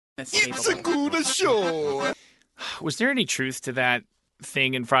It's a good show. Was there any truth to that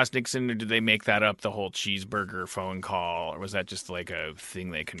thing in Frost Nixon, or did they make that up, the whole cheeseburger phone call, or was that just like a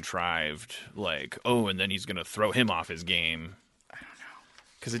thing they contrived? Like, oh, and then he's going to throw him off his game. I don't know.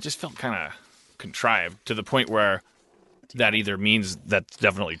 Because it just felt kind of contrived to the point where that either means that's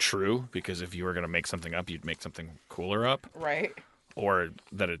definitely true, because if you were going to make something up, you'd make something cooler up. Right. Or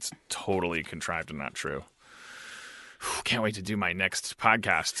that it's totally contrived and not true. Can't wait to do my next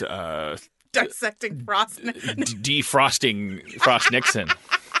podcast. Dissecting Frost Nixon. Defrosting Frost Nixon.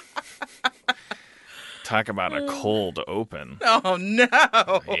 Talk about a cold open. Oh,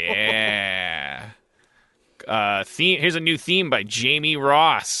 no. Yeah. Here's a new theme by Jamie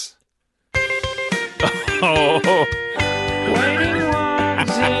Ross. Oh. Waiting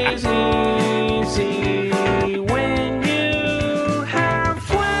was easy when you have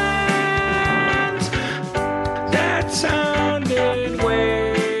friends. That sounded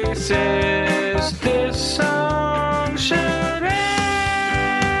racist. This song should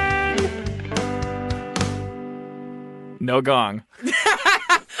end. No gong.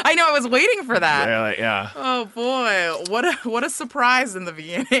 I know, I was waiting for that. Yeah. Oh, boy. What a surprise in the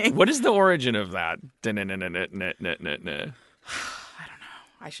beginning. What is the origin of that? I I don't know.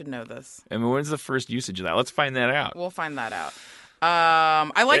 I should know this. mean, when's the first usage of that? Let's find that out. We'll find that out.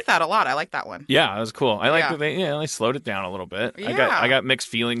 I like that a lot. I like that one. Yeah, that was cool. I like Yeah. that they slowed it down a little bit. Yeah. I got mixed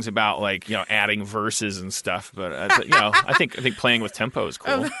feelings about adding verses and stuff, but I think playing with tempo is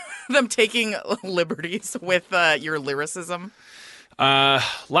cool. Them taking liberties with your lyricism.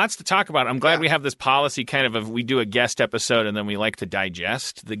 Lots to talk about. I'm glad we have this policy of we do a guest episode and then we like to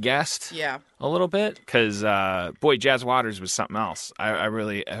digest the guest Yeah. a little bit because boy, Jazz Waters was something else. I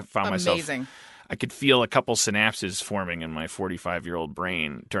really found myself. Amazing. I could feel a couple synapses forming in my 45-year-old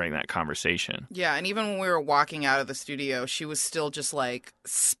brain during that conversation. Yeah, and even when we were walking out of the studio, she was still just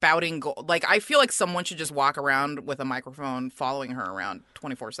spouting gold. I feel like someone should just walk around with a microphone following her around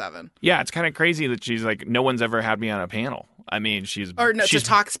 24/7. Yeah, it's kind of crazy that she's no one's ever had me on a panel. I mean, she's to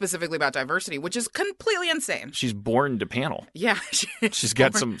talk specifically about diversity, which is completely insane. She's born to panel. Yeah, She's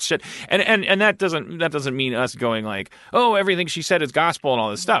got some shit, and that doesn't mean us going oh, everything she said is gospel and all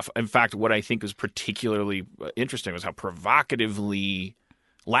this stuff. In fact, what I think was particularly interesting was how provocatively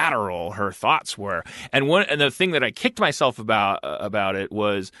lateral her thoughts were. And the thing that I kicked myself about it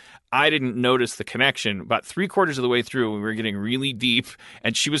was I didn't notice the connection. About 3/4 of the way through, we were getting really deep,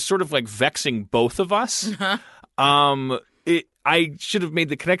 and she was sort of vexing both of us. I should have made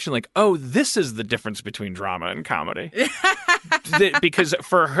the connection oh, this is the difference between drama and comedy. Because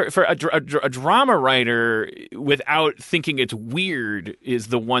for a drama writer, without thinking it's weird, is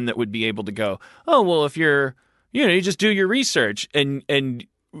the one that would be able to go, oh, well, if you just do your research. And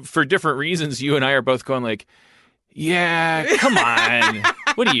for different reasons, you and I are both going yeah, come on.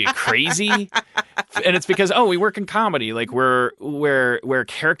 What are you, crazy? And it's because, we work in comedy. Where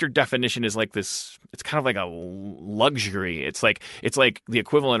character definition is this, it's kind of like a luxury. It's like the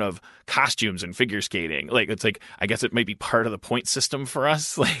equivalent of costumes and figure skating. It's I guess it might be part of the point system for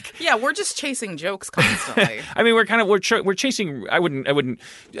us. Yeah, we're just chasing jokes constantly. I mean, we're chasing, I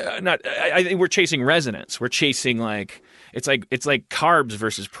think we're chasing resonance. We're chasing it's like carbs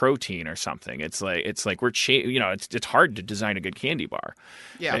versus protein or something. It's we're it's hard to design a good candy bar.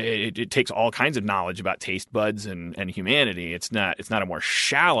 Yeah. It takes all kinds of knowledge about taste buds and humanity. It's not a more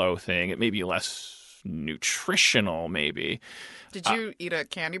shallow thing. It may be less nutritional, maybe. Did you eat a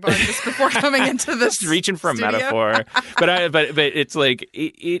candy bar just before coming into this? Just reaching for studio? a metaphor, but it's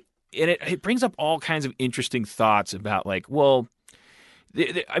it brings up all kinds of interesting thoughts about I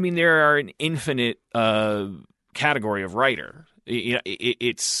mean, there are an infinite category of writer.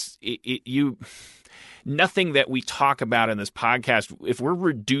 Nothing that we talk about in this podcast, if we're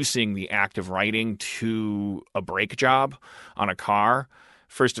reducing the act of writing to a brake job on a car,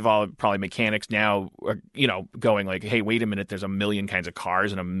 first of all, probably mechanics now are, going hey, wait a minute, there's a million kinds of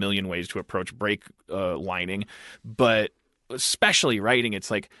cars and a million ways to approach brake lining. But especially writing,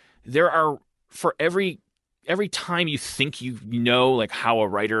 it's there are, for every time you think how a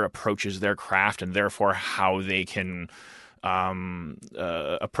writer approaches their craft and therefore how they can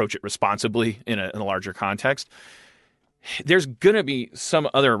approach it responsibly in a larger context, there's going to be some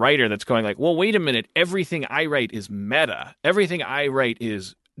other writer that's going well, wait a minute, everything I write is meta. Everything I write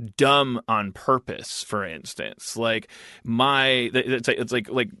is dumb on purpose, for instance.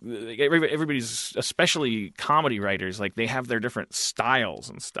 Everybody's, especially comedy writers, they have their different styles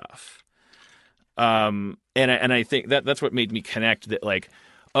and stuff. And I think that's what made me connect that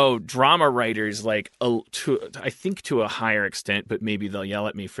drama writers I think to a higher extent, but maybe they'll yell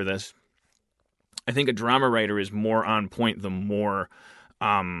at me for this. I think a drama writer is more on point the more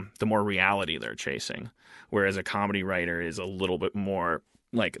the more reality they're chasing. Whereas a comedy writer is a little bit more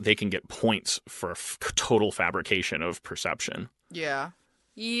like they can get points for total fabrication of perception. Yeah.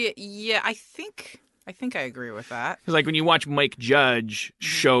 Yeah, I think I agree with that. Because like when you watch Mike Judge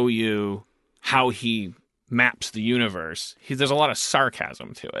show you how he maps the universe, there's a lot of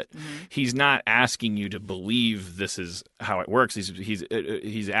sarcasm to it. He's not asking you to believe this is how it works.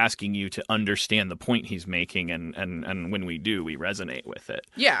 He's asking you to understand the point he's making, and when we do, we resonate with it.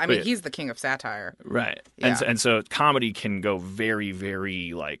 Yeah, I mean, he's the king of satire. Right. Yeah. And so comedy can go very,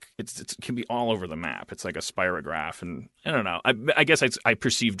 very, like, it can be all over the map. It's like a spirograph. And I don't know. I guess I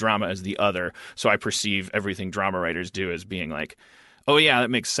perceive drama as the other. So I perceive everything drama writers do as being like, oh, yeah, that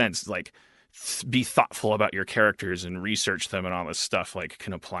makes sense. Like, be thoughtful about your characters and research them and all this stuff, like,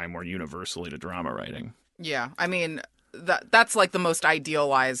 can apply more universally to drama writing. Yeah, I mean, that's like the most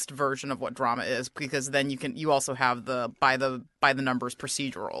idealized version of what drama is, because then you also have the by the numbers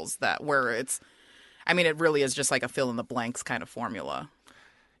procedurals where it's, I mean, it really is just like a fill in the blanks kind of formula.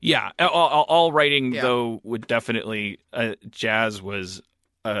 Yeah, all writing though would definitely jazz was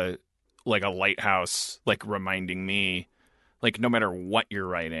like a lighthouse, like reminding me, like no matter what you're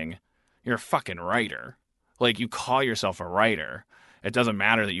writing, you're a fucking writer. Like you call yourself a writer. It doesn't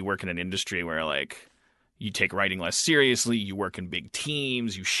matter that you work in an industry where like you take writing less seriously, you work in big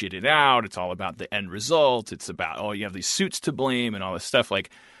teams, you shit it out. It's all about the end result. It's about, oh, you have these suits to blame and all this stuff. Like,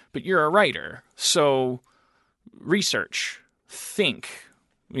 but you're a writer. So research, think,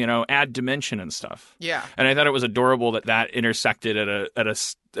 add dimension and stuff. Yeah. And I thought it was adorable that intersected at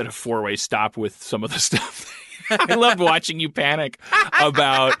a four-way stop with some of the stuff. I loved watching you panic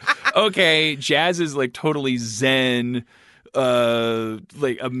about, okay, jazz is like totally zen,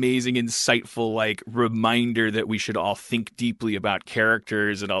 like amazing, insightful, like reminder that we should all think deeply about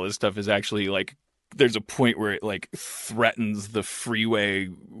characters and all this stuff is actually like, there's a point where it like threatens the freeway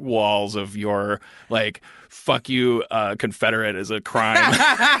walls of your like, fuck you, Confederate as a crime.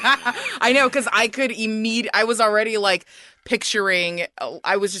 I know, because I was already like picturing,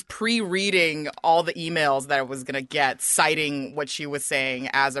 I was just pre-reading all the emails that I was going to get citing what she was saying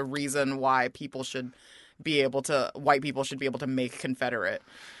as a reason why white people should be able to make Confederate.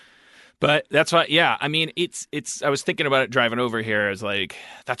 But that's why, yeah, I mean, it's. I was thinking about it driving over here as like,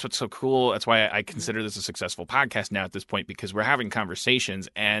 that's what's so cool. That's why I consider this a successful podcast now at this point, because we're having conversations.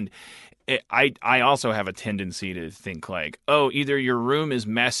 And I also have a tendency to think like, oh, either your room is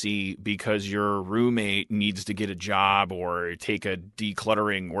messy because your roommate needs to get a job or take a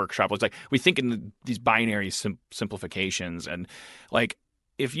decluttering workshop. It's like we think in these binary simplifications, and like,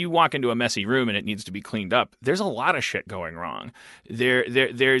 if you walk into a messy room and it needs to be cleaned up, there's a lot of shit going wrong.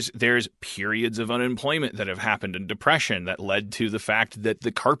 There's periods of unemployment that have happened and depression that led to the fact that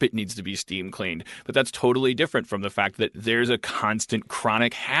the carpet needs to be steam cleaned. But that's totally different from the fact that there's a constant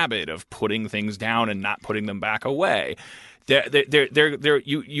chronic habit of putting things down and not putting them back away.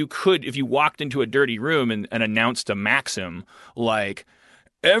 You could, if you walked into a dirty room and announced a maxim like,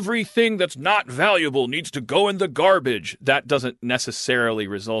 everything that's not valuable needs to go in the garbage, that doesn't necessarily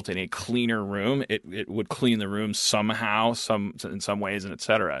result in a cleaner room. It would clean the room somehow, in some ways, and et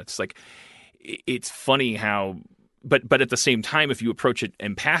cetera. It's like, it's funny how, but at the same time, if you approach it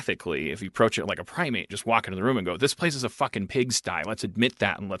empathically, if you approach it like a primate, just walk into the room and go, this place is a fucking pigsty. Let's admit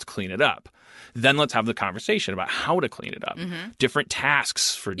that and let's clean it up. Then let's have the conversation about how to clean it up. Mm-hmm. Different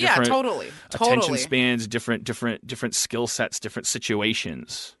tasks for different attention spans, different skill sets, different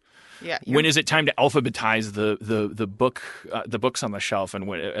situations. Yeah. When is it time to alphabetize the books on the shelf, and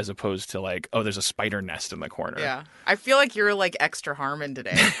as opposed to like, oh, there's a spider nest in the corner? Yeah, I feel like you're like extra Harmon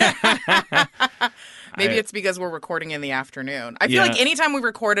today. Maybe it's because we're recording in the afternoon. I feel like anytime we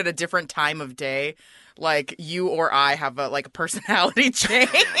record at a different time of day, like you or I have a personality change.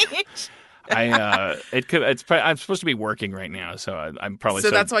 I'm supposed to be working right now, so I'm probably.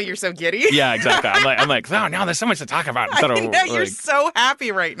 So that's why you're so giddy. Yeah, exactly. I'm like, oh, now there's so much to talk about. I know, you're so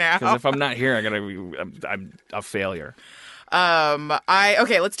happy right now. Because if I'm not here, I'm a failure.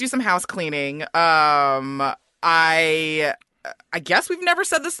 Let's do some house cleaning. I guess we've never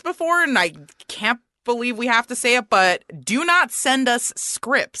said this before, and I can't believe we have to say it, but do not send us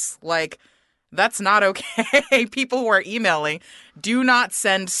scripts. Like, that's not okay. People who are emailing, do not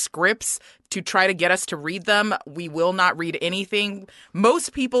send scripts to try to get us to read them. We will not read anything.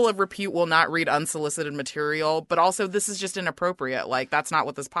 Most people of repute will not read unsolicited material, but also this is just inappropriate. Like, that's not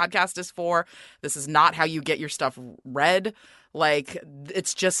what this podcast is for. This is not how you get your stuff read. Like,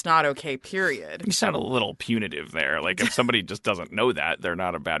 it's just not okay, period. You sound a little punitive there. Like, if somebody just doesn't know that, they're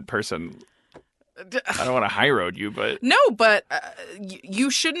not a bad person. I don't want to high road you, but no, but you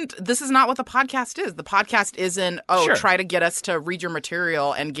shouldn't. This is not what the podcast is. The podcast isn't, Sure. try to get us to read your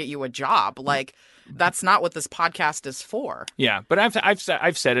material and get you a job. Like, that's not what this podcast is for. yeah. But I've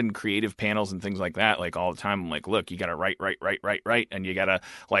said in creative panels and things like that, like all the time, I'm like, look, you got to write, and you got to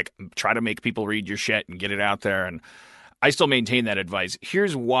like try to make people read your shit and get it out there. And I still maintain that advice.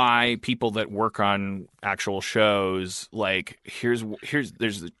 Here's why people that work on actual shows, like there's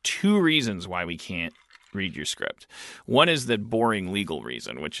the two reasons why we can't read your script. One is the boring legal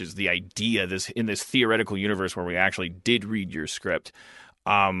reason, which is the idea in this theoretical universe where we actually did read your script,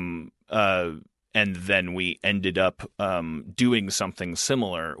 and then we ended up doing something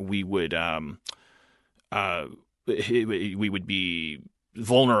similar. We would be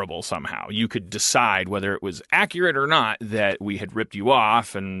vulnerable somehow. You could decide whether it was accurate or not that we had ripped you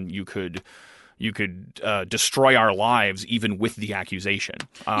off, and you could destroy our lives even with the accusation.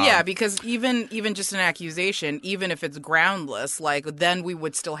 Yeah, because even just an accusation, even if it's groundless, like then we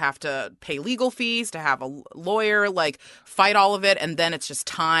would still have to pay legal fees to have a lawyer, like fight all of it, and then it's just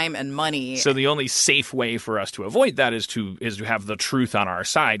time and money. So the only safe way for us to avoid that is to have the truth on our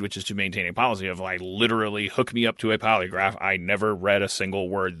side, which is to maintain a policy of like literally hook me up to a polygraph. I never read a single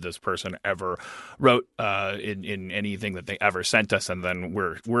word this person ever wrote in anything that they ever sent us, and then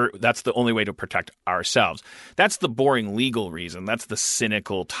that's the only way to protect ourselves. That's the boring legal reason. That's the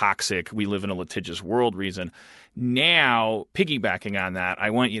cynical, toxic, we live in a litigious world reason. Now, piggybacking on that,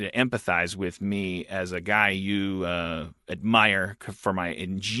 I want you to empathize with me as a guy you admire for my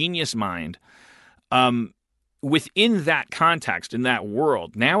ingenious mind. Within that context, in that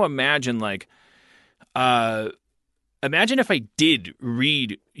world, now imagine imagine if I did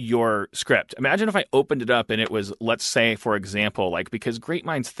read your script. Imagine if I opened it up and it was, let's say, for example, like, because great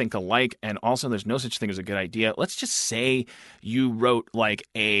minds think alike and also there's no such thing as a good idea. Let's just say you wrote like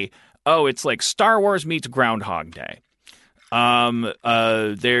it's like Star Wars meets Groundhog Day.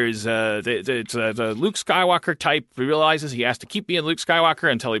 There's the Luke Skywalker type realizes he has to keep being Luke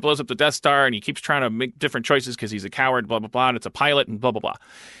Skywalker until he blows up the Death Star, and he keeps trying to make different choices because he's a coward, blah, blah, blah, and it's a pilot and blah, blah, blah.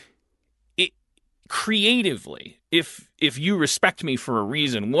 Creatively, if you respect me for a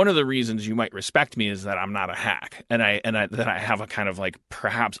reason, one of the reasons you might respect me is that I'm not a hack, and that I have a kind of like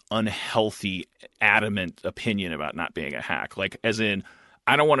perhaps unhealthy, adamant opinion about not being a hack. Like, as in,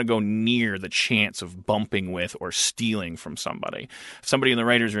 I don't want to go near the chance of bumping with or stealing from somebody. If somebody in the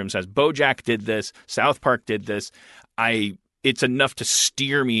writer's room says BoJack did this, South Park did this, it's enough to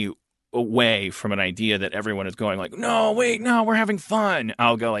steer me away from an idea that everyone is going like, no, wait, no, we're having fun.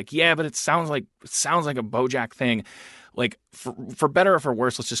 I'll go like, yeah, but it sounds like a BoJack thing. Like, for better or for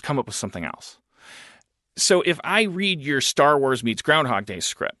worse, let's just come up with something else. So if I read your Star Wars meets Groundhog Day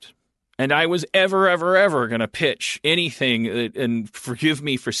script, and I was ever going to pitch anything, and forgive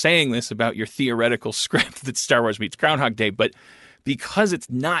me for saying this about your theoretical script that Star Wars meets Groundhog Day, but because it's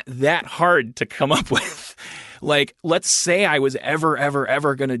not that hard to come up with, like, let's say I was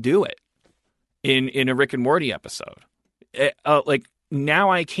ever going to do it in a Rick and Morty episode. Like,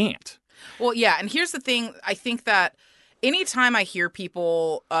 now I can't. Well, yeah, and here's the thing. I think that anytime I hear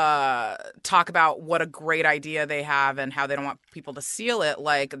people talk about what a great idea they have and how they don't want people to steal it,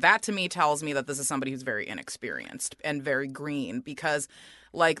 like, that to me tells me that this is somebody who's very inexperienced and very green, because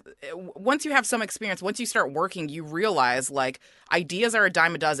like, once you have some experience, once you start working, you realize, like, ideas are a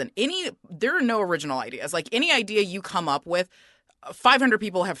dime a dozen. There are no original ideas. Like, any idea you come up with, 500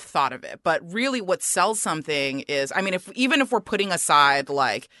 people have thought of it. But really what sells something is, I mean, even if we're putting aside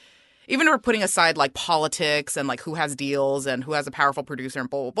like politics and like who has deals and who has a powerful producer and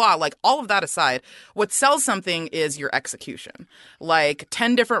blah, blah, blah, like all of that aside, what sells something is your execution. Like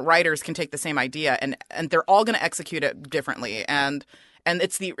 10 different writers can take the same idea and they're all going to execute it differently. And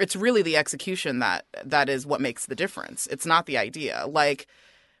it's really the execution that is what makes the difference. It's not the idea. Like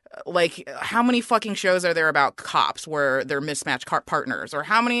how many fucking shows are there about cops where they're mismatched partners, or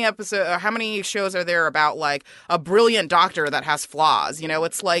how many shows are there about like a brilliant doctor that has flaws? You know,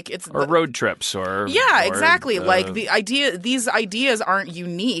 or road trips or exactly. Like these ideas aren't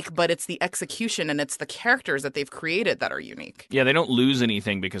unique, but it's the execution and it's the characters that they've created that are unique. Yeah, they don't lose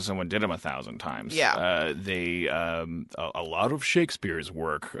anything because someone did them 1,000 times. Yeah, a lot of Shakespeare's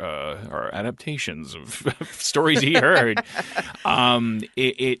work are adaptations of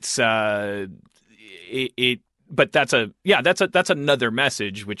but that's another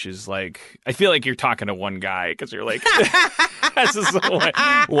message, which is like, I feel like you're talking to one guy because you're like, this is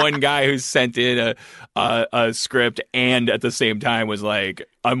one guy who sent in a script and at the same time was like,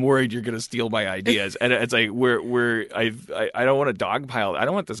 I'm worried you're gonna steal my ideas, and it's like I don't want to dogpile. I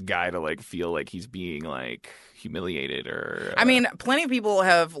don't want this guy to like feel like he's being like humiliated or. I mean, plenty of people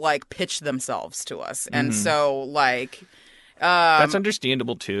have like pitched themselves to us, and so like. That's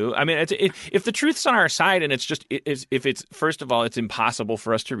understandable too. I mean, if the truth's on our side, and if it's first of all, it's impossible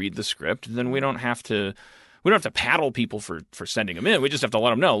for us to read the script, then we don't have to paddle people for sending them in. We just have to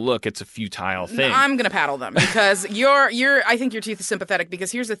let them know, look, it's a futile thing. No, I'm going to paddle them because I think your teeth is sympathetic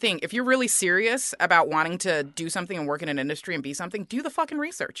because here's the thing. If you're really serious about wanting to do something and work in an industry and be something, do the fucking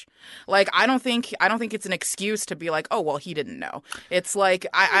research. Like, I don't think it's an excuse to be like, oh, well, he didn't know. It's like,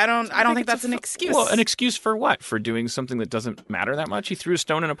 I don't think that's an excuse. Well, an excuse for what? For doing something that doesn't matter that much? He threw a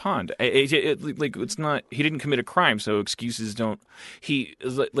stone in a pond. It's not, he didn't commit a crime, so excuses don't,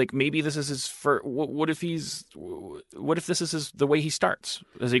 maybe this is his first, what if this is the way he starts?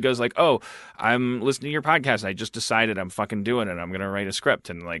 As he goes like, oh, I'm listening to your podcast. I just decided I'm fucking doing it. I'm going to write a script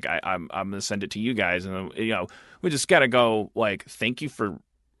and like I'm going to send it to you guys. And we just got to go like, thank you for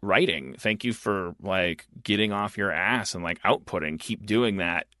writing. Thank you for like getting off your ass and like outputting. Keep doing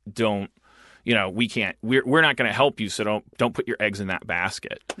that. Don't. We're not going to help you. So don't put your eggs in that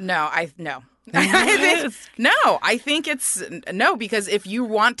basket. No. I think it's no, because if you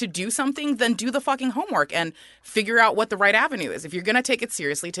want to do something, then do the fucking homework and figure out what the right avenue is. If you're going to take it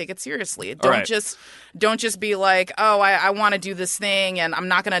seriously, take it seriously. Don't just be like, oh, I want to do this thing and I'm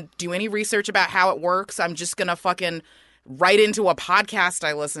not going to do any research about how it works. I'm just going to fucking right into a podcast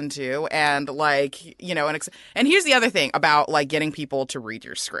I listen to and like, and here's the other thing about like getting people to read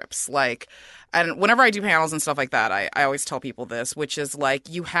your scripts. Like, and whenever I do panels and stuff like that, I always tell people this, which is like,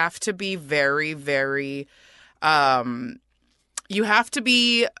 you have to be very, very, you have to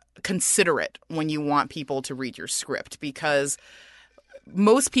be considerate when you want people to read your script because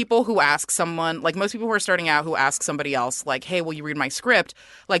most people who are starting out who ask somebody else like, hey, will you read my script?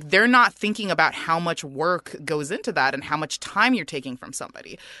 Like they're not thinking about how much work goes into that and how much time you're taking from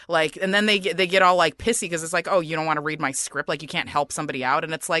somebody. Like, and then they get all like pissy because it's like, oh, you don't want to read my script? Like you can't help somebody out.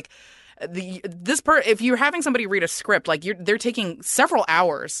 And it's like if you're having somebody read a script, like they're taking several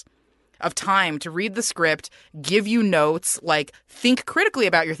hours of time to read the script, give you notes, like think critically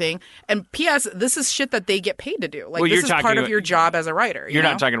about your thing. And P.S., this is shit that they get paid to do. Like this is part of your job as a writer. You're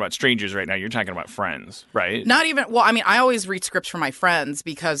not talking about strangers right now. You're talking about friends, right? Not even. Well, I mean, I always read scripts for my friends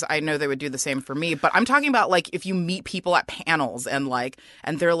because I know they would do the same for me. But I'm talking about like if you meet people at panels and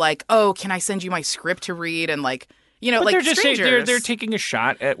they're like, oh, can I send you my script to read? And like. But like they're just strangers. they're taking a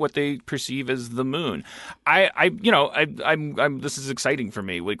shot at what they perceive as the moon. I'm this is exciting for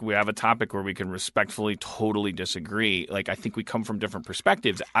me. Like we have a topic where we can respectfully, totally disagree. Like I think we come from different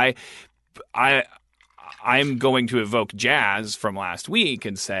perspectives. I'm going to evoke Jazz from last week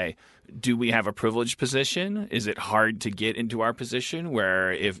and say, do we have a privileged position? Is it hard to get into our position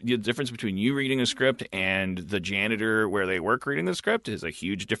where if the difference between you reading a script and the janitor where they work reading the script is a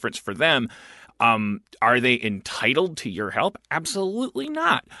huge difference for them? Are they entitled to your help? Absolutely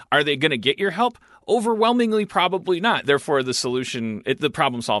not. Are they going to get your help? Overwhelmingly, probably not. Therefore, the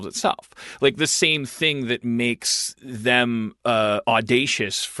problem solves itself. Like the same thing that makes them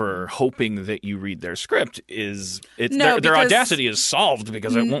audacious for hoping that you read their script their audacity is solved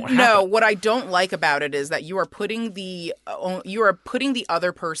because it won't happen. No, what I don't like about it is that you are putting the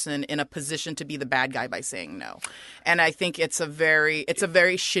other person in a position to be the bad guy by saying no, and I think it's a very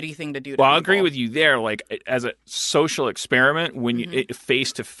shitty thing to do. Well, I'll agree with you there. Like as a social experiment, when you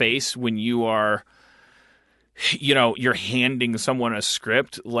face to face, when you are. You're handing someone a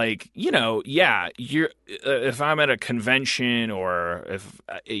script, like, if I'm at a convention or if,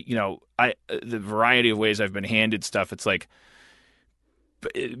 the variety of ways I've been handed stuff, it's like,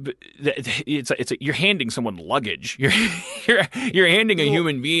 you're handing someone luggage. You're handing a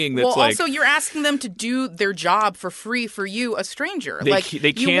human being that's also you're asking them to do their job for free for you, a stranger.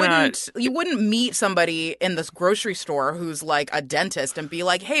 You wouldn't meet somebody in this grocery store who's like a dentist and be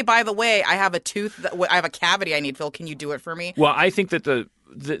like, hey, by the way, I have a cavity I need filled. Can you do it for me? Well, I think that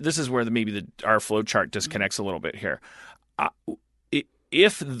this is where maybe our flow chart disconnects a little bit here.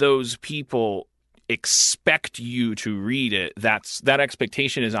 If those people expect you to read it, that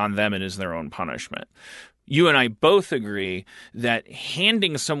expectation is on them and is their own punishment. You and I both agree that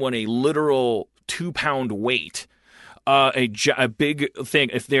handing someone a literal 2-pound weight, a big thing,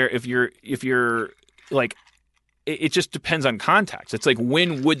 if you're like it just depends on context. It's like,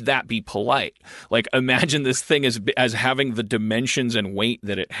 when would that be polite? Like, imagine this thing as having the dimensions and weight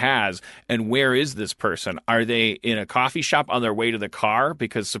that it has. And where is this person? Are they in a coffee shop on their way to the car?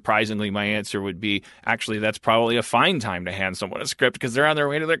 Because surprisingly, my answer would be, actually, that's probably a fine time to hand someone a script, because they're on their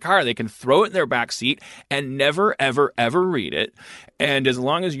way to their car. They can throw it in their back seat and never, ever, ever read it. And as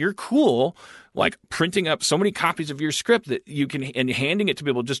long as you're cool, like printing up so many copies of your script that you can, and handing it to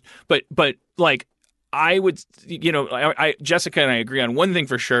people, but like, I would, Jessica and I agree on one thing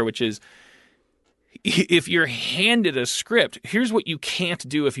for sure, which is, if you're handed a script, here's what you can't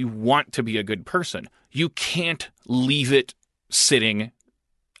do if you want to be a good person. You can't leave it sitting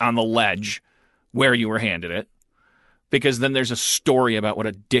on the ledge where you were handed it, because then there's a story about what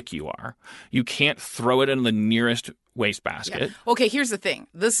a dick you are. You can't throw it in the nearest wastebasket. Yeah. Okay, here's the thing.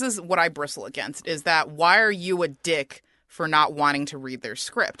 This is what I bristle against, is that why are you a dick for not wanting to read their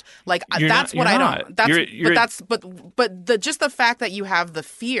script? Like, that's what I don't. But just the fact that you have the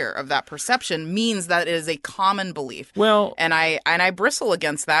fear of that perception means that it is a common belief. Well, and I bristle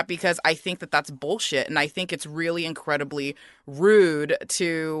against that, because I think that that's bullshit, and I think it's really incredibly rude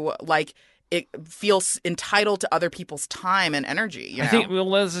to, like, it feels entitled to other people's time and energy. You know? I think,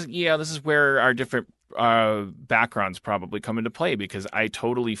 this is where our different backgrounds probably come into play, because I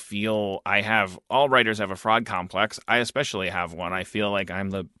totally feel all writers have a fraud complex. I especially have one. I feel like I'm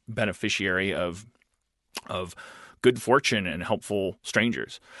the beneficiary of good fortune and helpful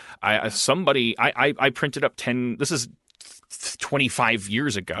strangers. I printed up 10. This is 25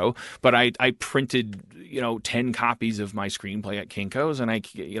 years ago, but I printed 10 copies of my screenplay at Kinko's, and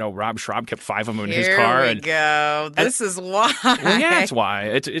Rob Schraub kept 5 of them in his car. Here we go. This is why. Well, yeah, it's why.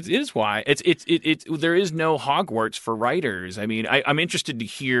 It is why. There is no Hogwarts for writers. I mean, I'm interested to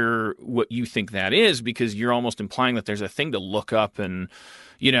hear what you think that is, because you're almost implying that there's a thing to look up, and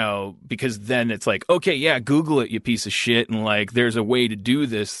because then it's like, okay, yeah, Google it, you piece of shit, and like, there's a way to do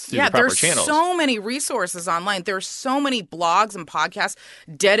this through the proper channels. There's so many resources online. There's so many blogs and podcasts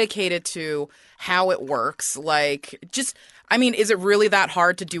dedicated to how it works. Like, is it really that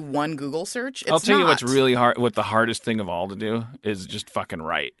hard to do one Google search? I'll tell you what's really hard. What the hardest thing of all to do is just fucking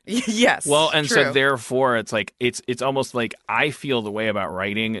write. Yes. Well, and true. So therefore, it's like it's almost like I feel the way about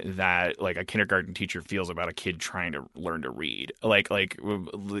writing that like a kindergarten teacher feels about a kid trying to learn to read. Like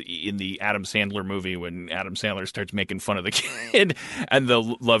in the Adam Sandler movie, when Adam Sandler starts making fun of the kid and the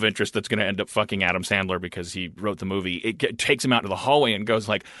love interest that's going to end up fucking Adam Sandler because he wrote the movie, it takes him out to the hallway and goes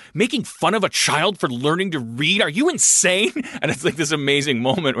like, making fun of a child for learning to read? Are you insane? And it's like this amazing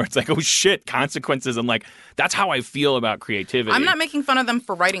moment where it's like, oh shit, consequences. And like, that's how I feel about creativity. I'm not making fun of them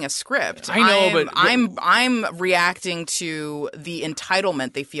for writing a script. I know, but I'm reacting to the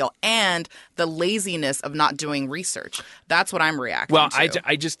entitlement they feel and the laziness of not doing research. That's what I'm reacting to.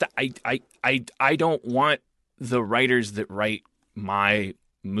 I don't want the writers that write my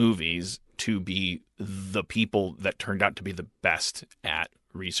movies to be the people that turned out to be the best at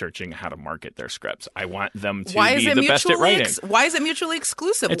researching how to market their scripts. I want them to be the best at writing. Why is it mutually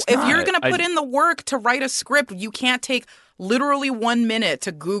exclusive? If you're going to put in the work to write a script, you can't take literally 1 minute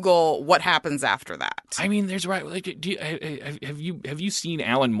to Google what happens after that. I mean, there's right. Like, have you seen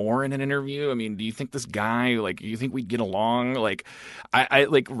Alan Moore in an interview? I mean, do you think this guy, like, do you think we'd get along? Like, I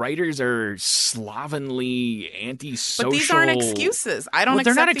like, writers are slovenly, antisocial. But these aren't excuses. I don't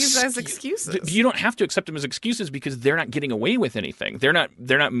accept these as excuses. You don't have to accept them as excuses, because they're not getting away with anything. They're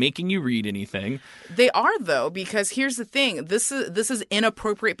not making you read anything. They are, though, because here's the thing. This is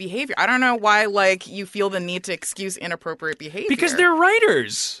inappropriate behavior. I don't know why, like, you feel the need to excuse inappropriate behavior. Because they're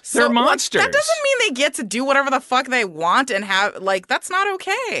writers. They're monsters. That doesn't mean they get to do whatever the fuck they want and have, like, that's not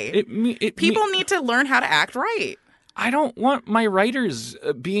okay. People need to learn how to act right. I don't want my writers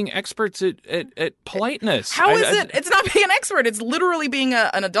being experts at politeness. How is it? It's not being an expert. It's literally being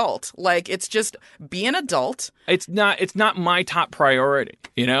an adult. Like, it's just be an adult. It's not my top priority.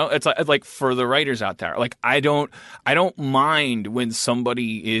 It's like for the writers out there. Like, I don't mind when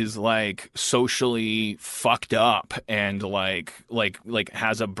somebody is like socially fucked up and like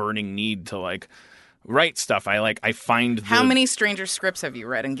has a burning need to like write stuff. I find How many stranger scripts have you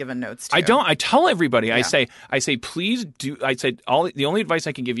read and given notes to? I don't. I tell everybody. Yeah. I say please do. I said the only advice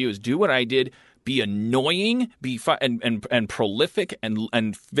I can give you is do what I did. Be annoying, be and prolific,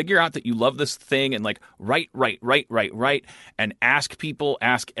 and figure out that you love this thing, and like write, and ask people,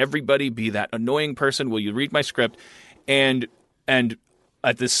 ask everybody. Be that annoying person. Will you read my script? And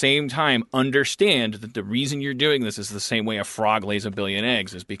at the same time, understand that the reason you're doing this is the same way a frog lays a billion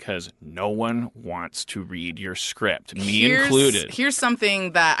eggs, is because no one wants to read your script, me included. Here's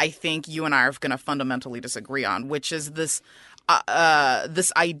something that I think you and I are going to fundamentally disagree on, which is this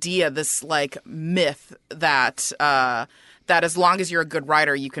this idea, this like myth that that as long as you're a good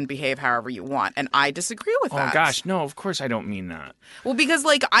writer, you can behave however you want. And I disagree with that. Oh, gosh. No, of course I don't mean that. Well, because,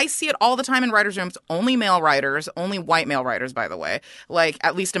 like, I see it all the time in writers' rooms, only male writers, only white male writers, by the way, like,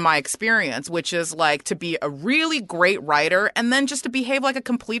 at least in my experience, which is, like, to be a really great writer and then just to behave like a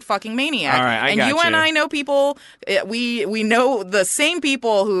complete fucking maniac. All right, I and got you and I know people, we know the same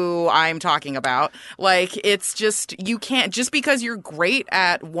people who I'm talking about. Like, it's just, you can't, just because you're great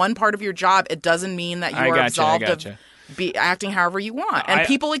at one part of your job, it doesn't mean that you are absolved of be acting however you want. And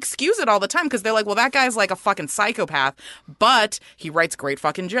people excuse it all the time because they're like, well, that guy's like a fucking psychopath, but he writes great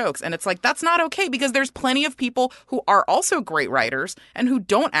fucking jokes. And it's like, that's not okay, because there's plenty of people who are also great writers and who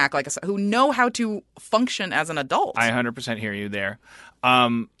don't act like who know how to function as an adult. I 100% hear you there.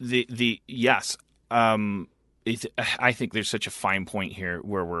 Yes. I think there's such a fine point here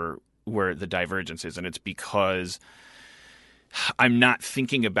where the divergence is, and it's because I'm not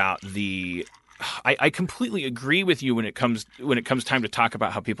thinking about I completely agree with you when it comes time to talk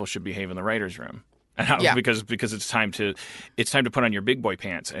about how people should behave in the writer's room, and how, because it's time to put on your big boy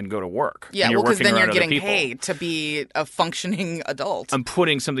pants and go to work. Yeah, and because then you're getting paid to be a functioning adult. I'm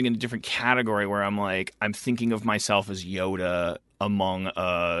putting something in a different category where I'm thinking of myself as Yoda among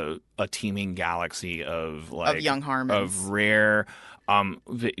a teeming galaxy of young Harmons, of rare.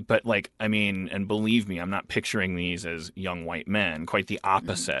 But and believe me, I'm not picturing these as young white men. Quite the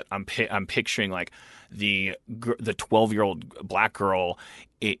opposite. Mm-hmm. I'm picturing like the 12-year-old black girl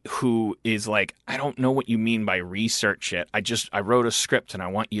who is like, I don't know what you mean by research it. I wrote a script and I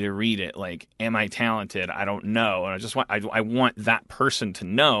want you to read it. Like, am I talented? I don't know. And I want that person to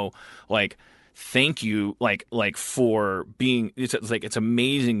know, like, thank you, like for being. It's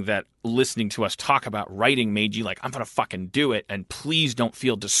amazing that listening to us talk about writing made you like, I'm gonna fucking do it, and please don't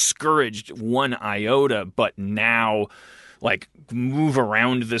feel discouraged one iota. But now, like, move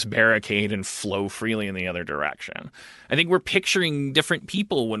around this barricade and flow freely in the other direction. I think we're picturing different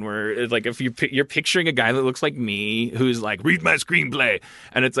people when we're like, if you're picturing a guy that looks like me who's like, read my screenplay,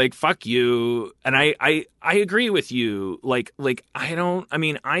 and it's like, fuck you. And I agree with you. Like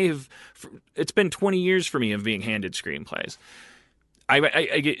it's been 20 years for me of being handed screenplays.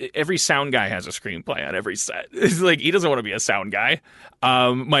 Every sound guy has a screenplay on every set. It's like, he doesn't want to be a sound guy.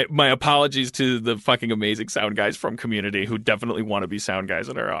 My apologies to the fucking amazing sound guys from Community who definitely want to be sound guys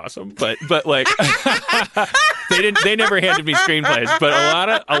and are awesome. But like they never handed me screenplays. But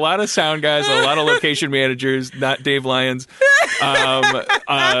a lot of sound guys, a lot of location managers, not Dave Lyons,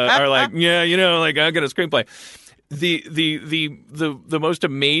 are like, yeah, like, I got a screenplay. The most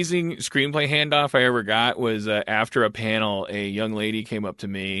amazing screenplay handoff I ever got was after a panel. A young lady came up to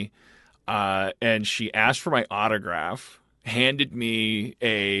me and she asked for my autograph, handed me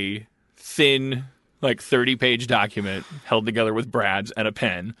a thin, like, 30-page document held together with brads and a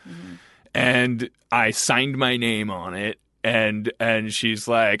pen, and I signed my name on it. And she's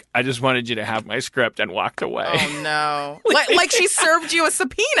like, I just wanted you to have my script, and walked away. Oh, no. like she served you a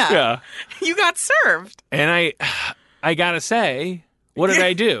subpoena. Yeah. You got served. And I gotta say, what did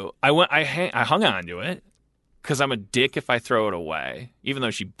I do? I hung on to it because I'm a dick if I throw it away, even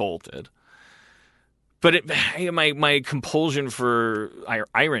though she bolted. But my compulsion for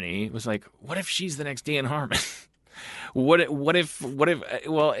irony was like, what if she's the next Dan Harmon? What if?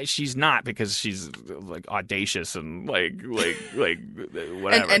 Well, she's not, because she's like audacious and like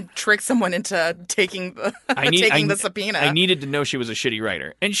whatever, and trick someone into taking the subpoena. I needed to know she was a shitty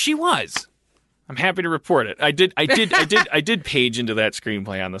writer, and she was. I'm happy to report it. I did page into that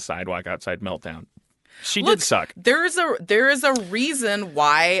screenplay on the sidewalk outside Meltdown. She did suck. There is a reason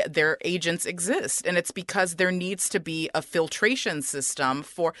why their agents exist, and it's because there needs to be a filtration system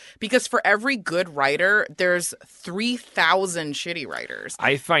because for every good writer, there's 3,000 shitty writers. I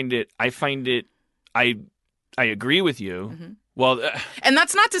agree with you. Mm-hmm. Well, and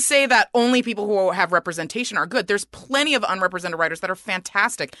that's not to say that only people who have representation are good. There's plenty of unrepresented writers that are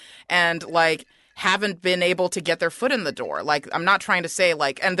fantastic and like haven't been able to get their foot in the door. Like, I'm not trying to say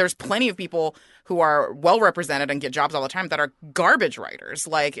like, and there's plenty of people who are well represented and get jobs all the time that are garbage writers.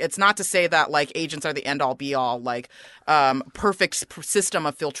 Like, it's not to say that like agents are the end all be all, like perfect system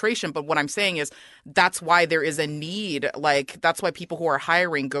of filtration. But what I'm saying is that's why there is a need. Like, that's why people who are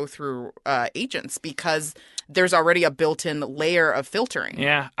hiring go through agents, because there's already a built-in layer of filtering.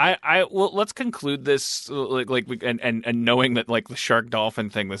 Yeah, well, let's conclude this and knowing that like the shark dolphin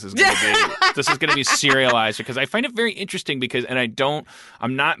thing, this is gonna be serialized, because I find it very interesting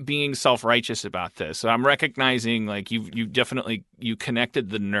I'm not being self-righteous about this. So I'm recognizing like you definitely connected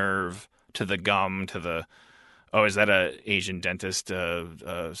the nerve to the gum to the is that a Asian dentist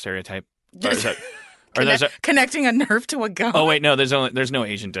stereotype? Or is that Or there's connecting a nerve to a gun. Oh wait, no, there's no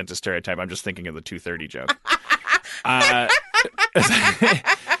Asian dentist stereotype. I'm just thinking of the 2:30 joke.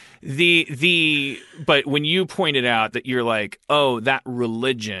 But when you pointed out that you're like, oh, that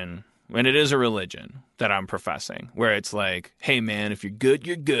religion, and it is a religion that I'm professing, where it's like, hey man, if you're good,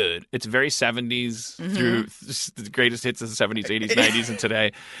 you're good. It's very 70s through the greatest hits of the 70s, 80s, 90s, and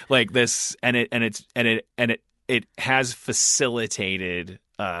today, like this, and it has facilitated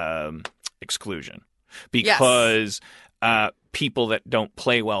exclusion because people that don't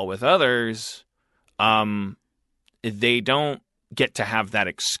play well with others, they don't get to have that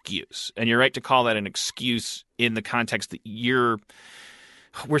excuse. And you're right to call that an excuse in the context that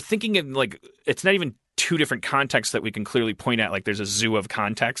we're thinking in, like, it's not even two different contexts that we can clearly point at. Like, there's a zoo of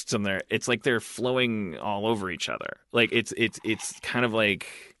contexts and it's like they're flowing all over each other. Like, it's kind of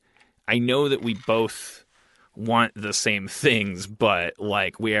like, I know that we both want the same things, but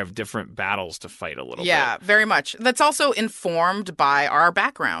like we have different battles to fight a little bit. Yeah, very much. That's also informed by our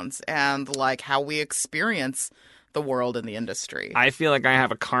backgrounds and like how we experience the world and the industry. I feel like I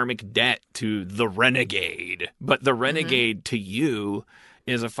have a karmic debt to the renegade, but the renegade to you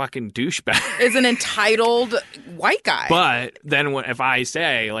is a fucking douchebag. Is an entitled white guy. But then if I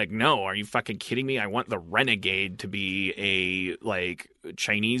say, like, no, are you fucking kidding me? I want the renegade to be a, like,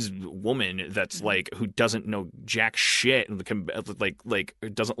 Chinese woman that's, like, who doesn't know jack shit and can, like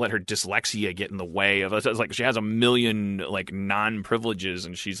doesn't let her dyslexia get in the way of it. It's like she has a million, like, non-privileges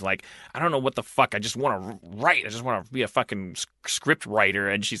and she's like, I don't know what the fuck. I just want to write. I just want to be a fucking script writer.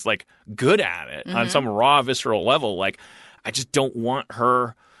 And she's, like, good at it on some raw, visceral level. Like, I just don't want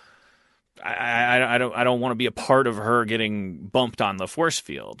her. I don't want to be a part of her getting bumped on the force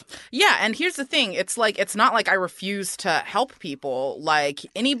field. Yeah, and here's the thing. It's like, it's not like I refuse to help people. Like,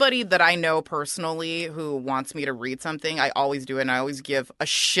 anybody that I know personally who wants me to read something, I always do it, and I always give a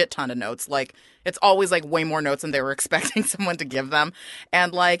shit ton of notes. Like, it's always like way more notes than they were expecting someone to give them.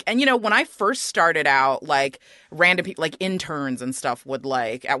 And like, and you know, when I first started out, like random people, like interns and stuff would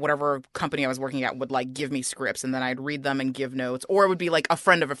like, at whatever company I was working at, would like give me scripts and then I'd read them and give notes. Or it would be like a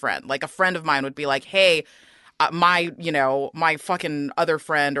friend of a friend. Like a friend of mine would be like, hey, my fucking other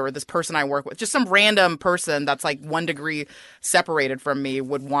friend or this person I work with, just some random person that's like 1 degree separated from me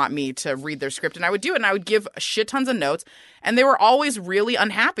would want me to read their script. And I would do it and I would give shit tons of notes. And they were always really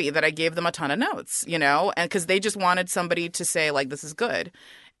unhappy that I gave them a ton of notes, you know, and because they just wanted somebody to say like, this is good.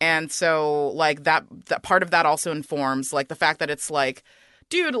 And so like that part of that also informs like the fact that it's like,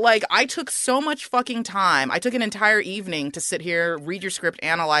 dude, like I took so much fucking time. I took an entire evening to sit here, read your script,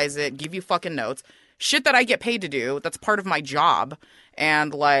 analyze it, give you fucking notes. Shit that I get paid to do. That's part of my job.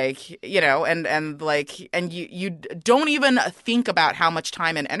 And like, you know, and like, and you don't even think about how much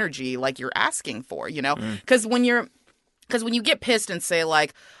time and energy like you're asking for, you know, because when you get pissed and say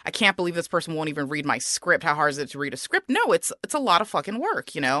like, I can't believe this person won't even read my script. How hard is it to read a script? No, it's a lot of fucking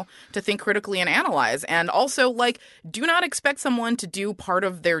work, you know, to think critically and analyze. And also like, do not expect someone to do part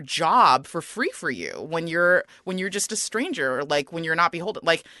of their job for free for you when you're just a stranger, like when you're not beholden.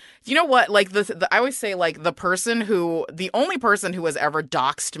 Like, you know what? Like I always say like the only person who has ever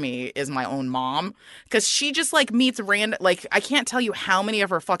doxed me is my own mom, because she just like meets random, like I can't tell you how many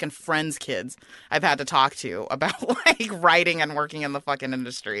of her fucking friends' kids I've had to talk to about like writing and working in the fucking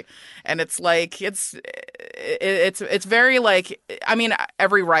industry. And it's like it's very like, I mean,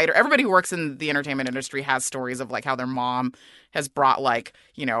 everybody who works in the entertainment industry has stories of like how their mom has brought like,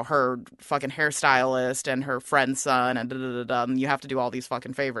 you know, her fucking hairstylist and her friend's son and and you have to do all these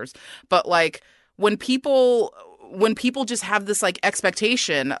fucking favors. But like when people just have this like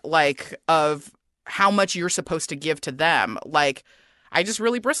expectation like of how much you're supposed to give to them, like I just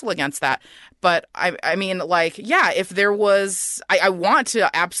really bristle against that. But I mean, like, yeah, if there was, I want to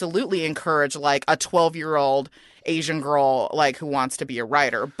absolutely encourage like a 12-year-old Asian girl like who wants to be a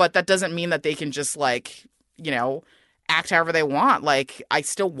writer, but that doesn't mean that they can just like, you know, act however they want. Like, I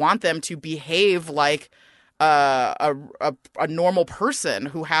still want them to behave like a normal person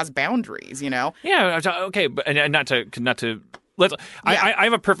who has boundaries, you know? Yeah. Okay. But and not to. I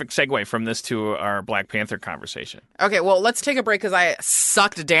have a perfect segue from this to our Black Panther conversation. Okay, well, let's take a break because I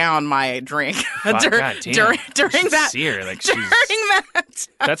sucked down my drink during that. See her, like, during that.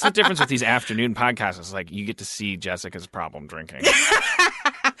 That's the difference with these afternoon podcasts. It's like you get to see Jessica's problem drinking.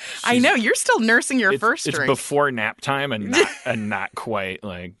 I know you're still nursing your first drink. It's before nap time and not quite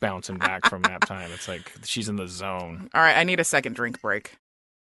like bouncing back from nap time. It's like she's in the zone. All right, I need a second drink break.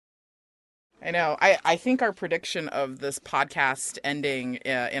 I know. I think our prediction of this podcast ending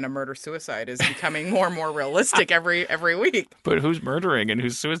in a murder-suicide is becoming more and more realistic every week. But who's murdering and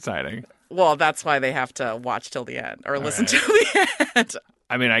who's suiciding? Well, that's why they have to watch till the end or listen till the end.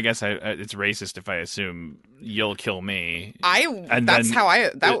 I mean, I guess it's racist if I assume you'll kill me. That's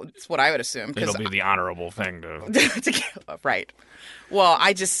what I would assume. It'll be the honorable thing to to kill. Right. Well,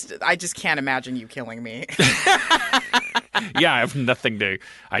 I just can't imagine you killing me. Yeah, I have nothing to.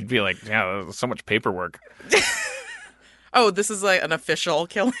 I'd be like, yeah, so much paperwork. Oh, this is like an official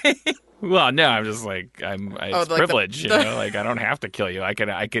killing. Well, no, I'm just like it's like privilege, you know. Like I don't have to kill you. I could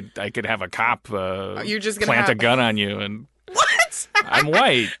have a cop You're just gonna plant a gun on you, and what? I'm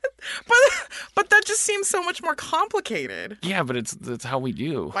white. But that just seems so much more complicated. Yeah, but it's how we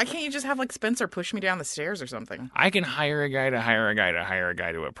do. Why can't you just have like Spencer push me down the stairs or something? I can hire a guy to hire a guy to hire a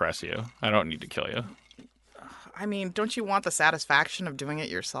guy to oppress you. I don't need to kill you. I mean, don't you want the satisfaction of doing it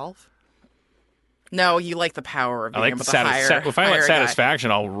yourself? No, you like the power of being able to hire. If I want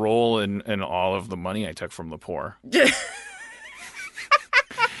satisfaction, I'll roll in all of the money I took from the poor.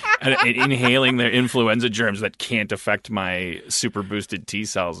 And inhaling their influenza germs that can't affect my super boosted T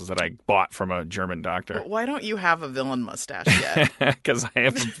cells that I bought from a German doctor. Why don't you have a villain mustache yet? Because I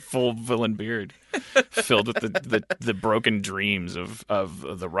have a full villain beard filled with the broken dreams of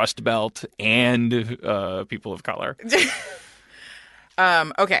the Rust Belt and people of color.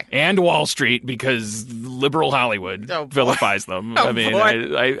 Okay. And Wall Street, because liberal Hollywood vilifies them. Oh, I mean,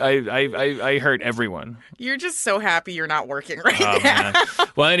 I hurt everyone. You're just so happy you're not working right now. Man.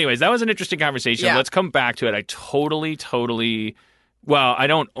 Well, anyways, that was an interesting conversation. Yeah. Let's come back to it. I totally. Well, I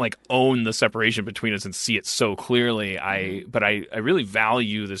don't like own the separation between us and see it so clearly. But I really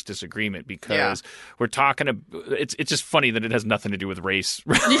value this disagreement because we're talking it's just funny that it has nothing to do with race.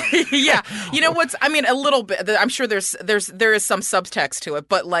 Yeah. You know I mean, a little bit. I'm sure there is some subtext to it,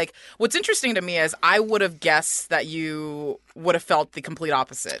 but like what's interesting to me is I would have guessed that you would have felt the complete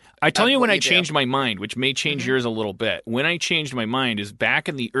opposite. I tell you when I changed my mind, which may change yours a little bit. When I changed my mind is back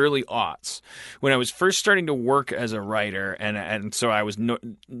in the early aughts when I was first starting to work as a writer, and so I was no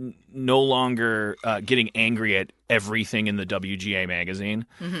longer getting angry at everything in the WGA magazine.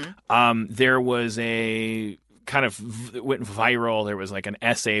 There was a kind of went viral. There was like an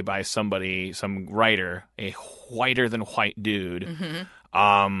essay by somebody, some writer, a whiter than white dude,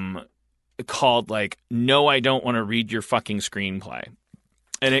 called like, "No, I don't want to read your fucking screenplay,"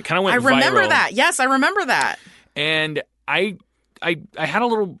 and it kind of went viral. I remember that. Yes, I remember that. And I had a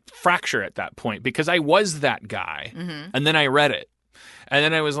little fracture at that point because I was that guy, and then I read it, and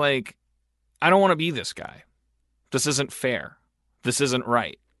then I was like, I don't want to be this guy. This isn't fair. This isn't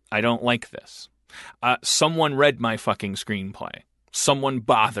right. I don't like this. Someone read my fucking screenplay. Someone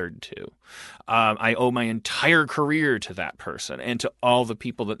bothered to. I owe my entire career to that person and to all the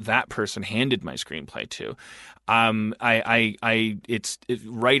people that person handed my screenplay to.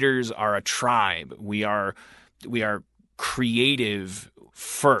 Writers are a tribe. We are creative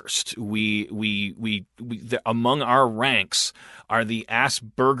first. Among our ranks are the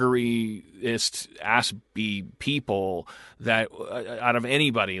Aspergeriest Aspie people that out of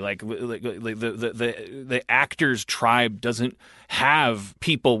anybody, like the actors tribe doesn't have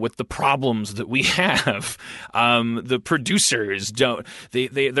people with the problems that we have. The producers don't.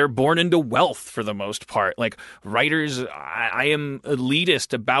 They're born into wealth for the most part. Like writers, I am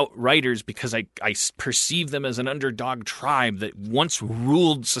elitist about writers because I perceive them as an underdog tribe that once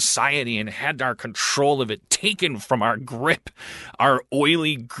ruled society and had our control of it taken from our grip, our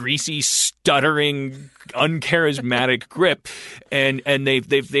oily, greasy, stuttering, uncharismatic grip, and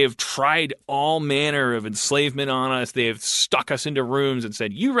they've tried all manner of enslavement on us. They have stuck us into rooms and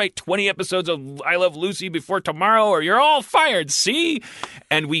said, "You write 20 episodes of I Love Lucy before tomorrow, or you're all fired." See,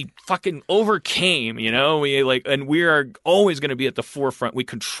 and we fucking overcame. You know, and we are always going to be at the forefront. We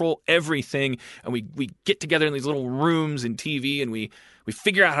control everything, and we get together in these little rooms in TV, and we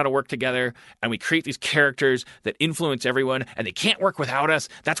figure out how to work together, and we create these characters that influence everyone, and they can't work without us.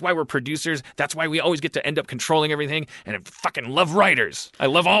 That's why we're producers. That's why we always get to end up controlling everything. And I fucking love writers. I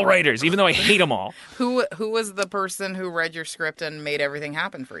love all writers, even though I hate them all. Who was the person who read your script and made everything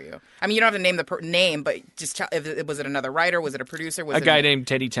happen for you? I mean, you don't have to name the name, but just tell. Was it another writer? Was it a producer? Was a guy named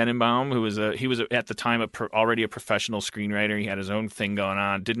Teddy Tenenbaum, who was at the time already a professional screenwriter. He had his own thing going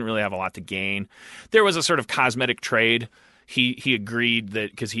on. Didn't really have a lot to gain. There was a sort of cosmetic trade. He agreed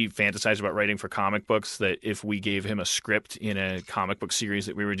that because he fantasized about writing for comic books, that if we gave him a script in a comic book series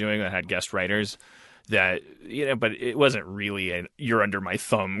that we were doing that had guest writers, that, you know, but it wasn't really a "you're under my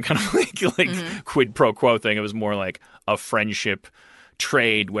thumb" kind of like quid pro quo thing. It was more like a friendship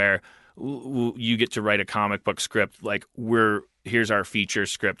trade where you get to write a comic book script. Like, here's our feature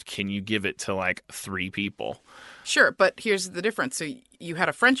script. Can you give it to like 3 people? Sure, but here's the difference. So you had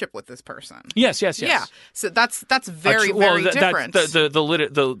a friendship with this person. Yes. Yeah. So that's very very different.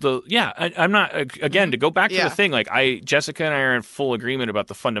 I'm not again to go back to Yeah. the thing. Like Jessica and I are in full agreement about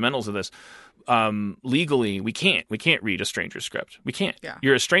the fundamentals of this. Legally, we can't read a stranger's script. We can't. Yeah.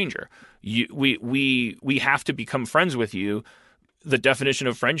 You're a stranger. We have to become friends with you. The definition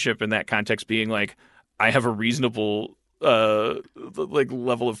of friendship in that context being like, I have a reasonable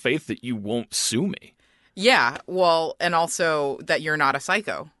level of faith that you won't sue me. Yeah. Well, and also that you're not a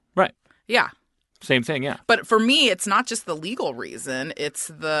psycho. Right. Yeah. Same thing. Yeah. But for me, it's not just the legal reason. It's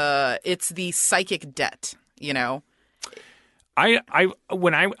the psychic debt, you know? I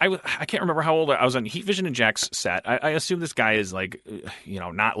can't remember how old I was on Heat Vision and Jack's set. I assume this guy is like,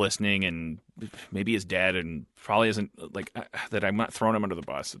 not listening and maybe is dead and probably isn't like that. I'm not throwing him under the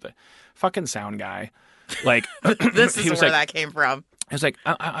bus. The fucking sound guy, like This is he was where like, that came from. I was like,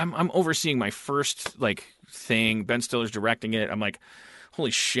 I'm overseeing my first like thing. Ben Stiller's directing it. I'm like,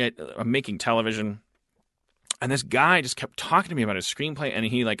 holy shit, I'm making television. And this guy just kept talking to me about his screenplay. And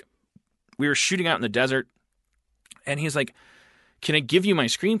we were shooting out in the desert. And he's like, can I give you my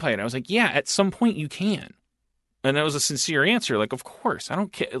screenplay? And I was like, yeah, at some point you can. And that was a sincere answer. Like, of course. I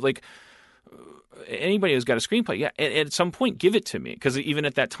don't care. Like, anybody who's got a screenplay, yeah, at some point give it to me. Because even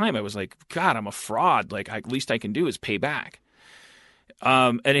at that time, I was like, God, I'm a fraud. Like, least I can do is pay back.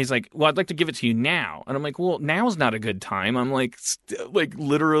 And he's like, well, I'd like to give it to you now. And I'm like, well, now's not a good time. I'm like,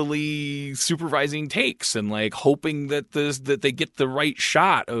 literally supervising takes and like hoping that they get the right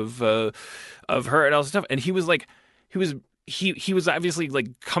shot of her and all this stuff. And he was like, he was obviously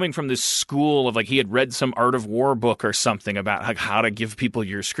like coming from this school of like he had read some Art of War book or something about like how to give people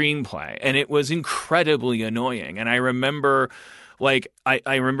your screenplay. And it was incredibly annoying. And I remember like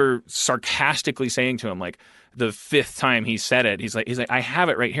I remember sarcastically saying to him, like, the fifth time he said it, he's like, I have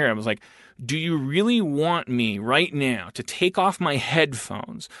it right here. I was like, do you really want me right now to take off my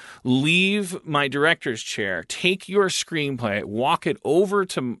headphones, leave my director's chair, take your screenplay, walk it over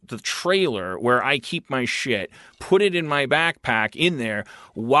to the trailer where I keep my shit, put it in my backpack in there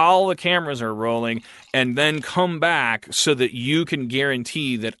while the cameras are rolling, and then come back so that you can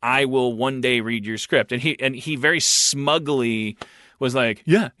guarantee that I will one day read your script? And he very smugly was like,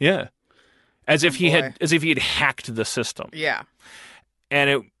 yeah. As if he had hacked the system. Yeah.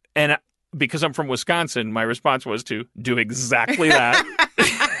 And because I'm from Wisconsin, my response was to do exactly that.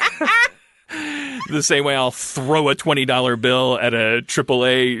 The same way I'll throw a $20 bill at a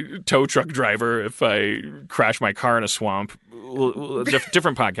AAA tow truck driver if I crash my car in a swamp.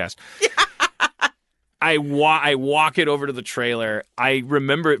 Different podcast. I walk it over to the trailer. I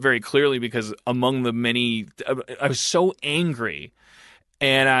remember it very clearly because among the many, I was so angry,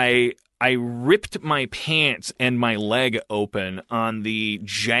 and I ripped my pants and my leg open on the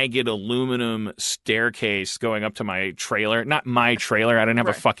jagged aluminum staircase going up to my trailer. Not my trailer. I didn't have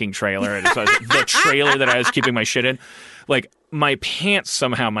a fucking trailer. It was the trailer that I was keeping my shit in. Like, my pants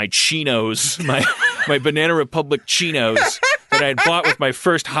somehow, my chinos, my Banana Republic chinos that I had bought with my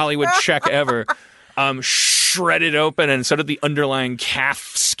first Hollywood check ever, shredded open, and so did the underlying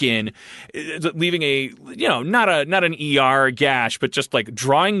calf skin, leaving a, not an ER gash, but just like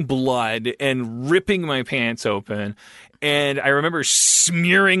drawing blood and ripping my pants open. And I remember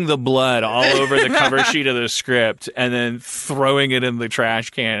smearing the blood all over the cover sheet of the script and then throwing it in the trash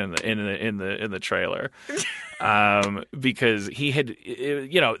can in the trailer. Because he had,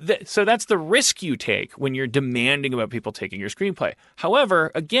 so that's the risk you take when you're demanding about people taking your screenplay.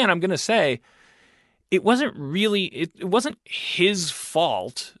 However, again, I'm going to say, it wasn't his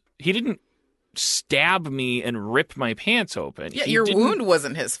fault. He didn't stab me and rip my pants open. Yeah, your wound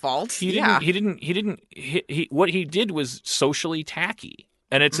wasn't his fault. What he did was socially tacky,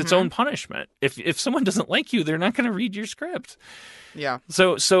 and it's its own punishment. If someone doesn't like you, they're not going to read your script. Yeah.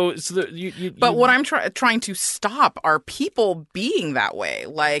 So But what I'm trying to stop are people being that way.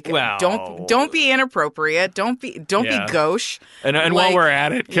 Like, don't be inappropriate. Don't be gauche. And while we're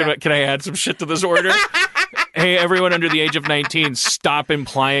at it, can I add some shit to this order? Hey, everyone under the age of 19, stop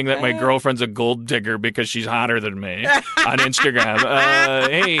implying that my girlfriend's a gold digger because she's hotter than me on Instagram.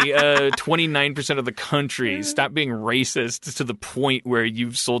 Hey, 29% of the country, stop being racist to the point where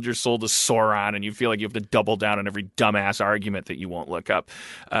you've sold your soul to Sauron and you feel like you have to double down on every dumbass argument that you won't look up.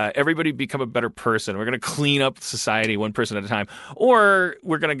 Everybody become a better person. We're going to clean up society one person at a time. Or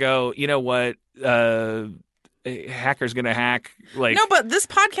we're going to go, you know what? hacker's gonna hack. Like, No, but this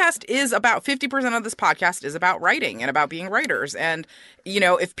podcast is about 50% of this podcast is about writing and about being writers. And,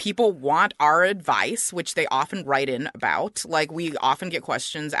 if people want our advice, which they often write in about, like we often get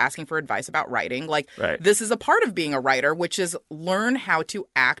questions asking for advice about writing. Like, Right. This is a part of being a writer, which is learn how to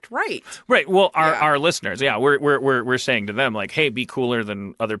act right. Right. Well, our listeners, we're saying to them like, hey, be cooler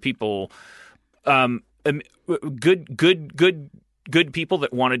than other people. Good people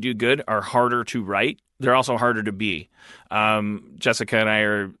that want to do good are harder to write. They're also harder to be. Jessica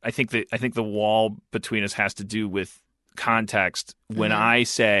and I think the wall between us has to do with context. When I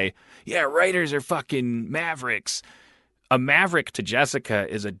say, yeah, writers are fucking mavericks. A maverick to Jessica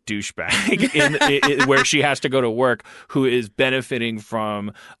is a douchebag where she has to go to work, who is benefiting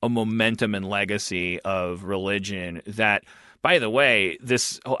from a momentum and legacy of religion that, by the way,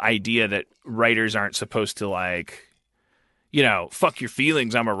 this whole idea that writers aren't supposed to fuck your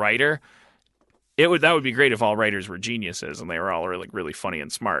feelings, I'm a writer. That would be great if all writers were geniuses and they were all really funny and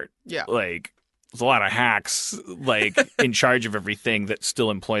smart. Yeah. Like, there's a lot of hacks in charge of everything that still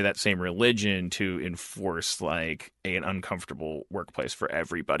employ that same religion to enforce an uncomfortable workplace for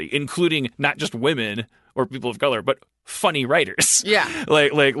everybody, including not just women or people of color, but funny writers. Yeah.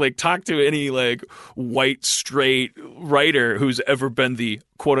 Like talk to any white straight writer who's ever been the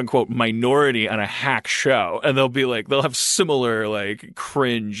quote unquote minority on a hack show, and they'll have similar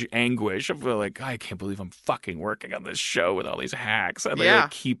cringe anguish of I can't believe I'm fucking working on this show with all these hacks, and they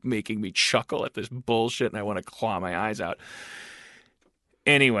keep making me chuckle at this bullshit, and I want to claw my eyes out.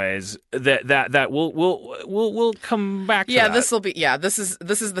 Anyways, that we'll come back to that.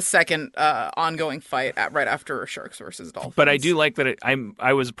 This is the second ongoing fight right after Sharks versus Dolphins. But I do like that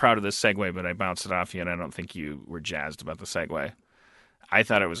I was proud of this segue, but I bounced it off you, and I don't think you were jazzed about the segue. I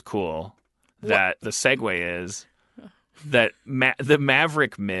thought it was cool that the segue is that the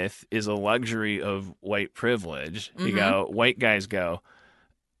maverick myth is a luxury of white privilege. You go, white guys go,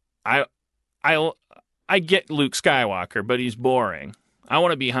 I get Luke Skywalker, but he's boring. I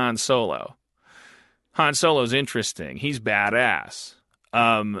want to be Han Solo. Han Solo's interesting. He's badass.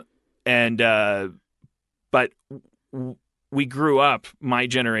 But we grew up, my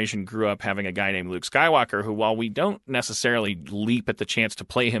generation grew up having a guy named Luke Skywalker who, while we don't necessarily leap at the chance to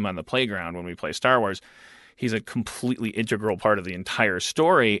play him on the playground when we play Star Wars, he's a completely integral part of the entire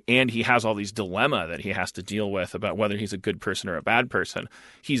story, and he has all these dilemma that he has to deal with about whether he's a good person or a bad person.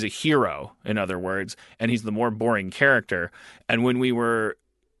 He's a hero, in other words, and he's the more boring character. And when we were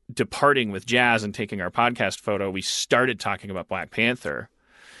departing with Jazz and taking our podcast photo, we started talking about Black Panther.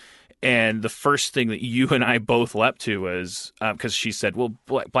 And the first thing that you and I both leapt to was because she said, well,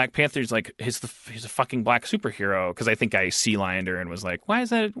 Black Panther's he's a fucking black superhero. Because I think I sea-lioned her and was like, why is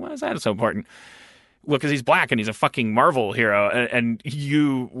that so important? Well, because he's black and he's a fucking Marvel hero, and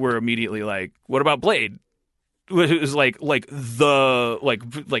you were immediately like, "What about Blade?" It was like the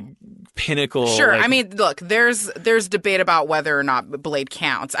pinnacle. Sure, I mean, look, there's debate about whether or not Blade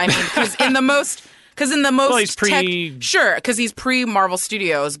counts. I mean, because in the most well, he's sure, because he's pre-Marvel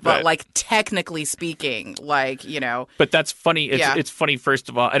Studios, but right. Technically speaking, But that's funny. It's funny. First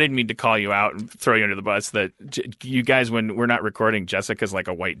of all, I didn't mean to call you out and throw you under the bus. That you guys, when we're not recording, Jessica's like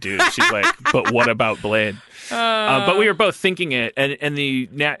a white dude. She's like, but what about Blade? But we were both thinking it,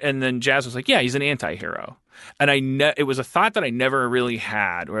 and then Jazz was like, yeah, he's an anti-hero. And it was a thought that I never really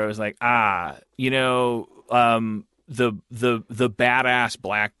had, where I was like, the badass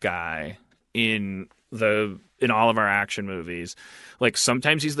black guy in all of our action movies,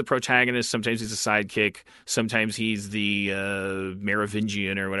 sometimes he's the protagonist, sometimes he's a sidekick, sometimes he's the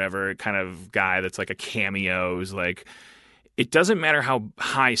Merovingian or whatever kind of guy that's like a cameo. Who's it doesn't matter how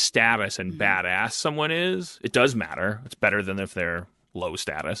high status and badass someone is. It does matter. It's better than if they're low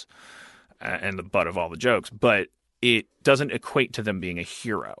status and the butt of all the jokes, but it doesn't equate to them being a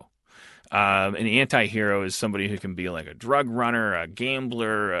hero. An anti-hero is somebody who can be like a drug runner, a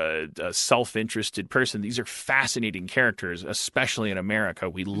gambler, a self-interested person. These are fascinating characters, especially in America.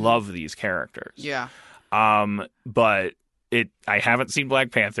 We love these characters. Yeah. But I haven't seen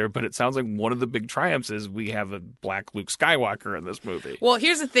Black Panther, but it sounds like one of the big triumphs is we have a black Luke Skywalker in this movie. Well,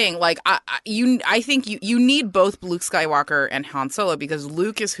 here's the thing. I think you need both Luke Skywalker and Han Solo, because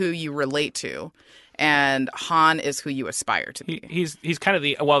Luke is who you relate to, and Han is who you aspire to be. He's kind of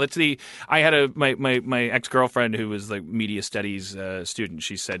I had my ex-girlfriend who was media studies student.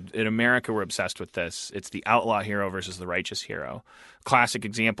 She said, in America, we're obsessed with this. It's the outlaw hero versus the righteous hero. Classic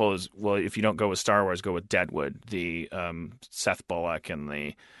example is, well, if you don't go with Star Wars, go with Deadwood, the Seth Bullock and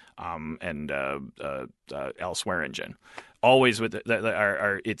the Al Swearingen. Always with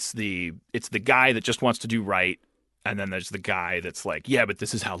it's the guy that just wants to do right, And then there's the guy that's like, yeah, but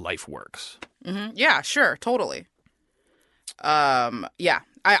this is how life works. Mm-hmm. Yeah, sure, totally. Yeah,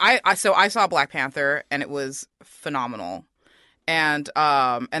 so I saw Black Panther and it was phenomenal. And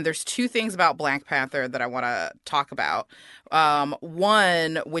there's two things about Black Panther that I want to talk about.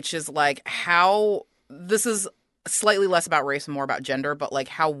 One, which is like how this is slightly less about race and more about gender, but like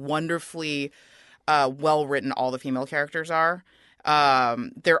how wonderfully well written all the female characters are.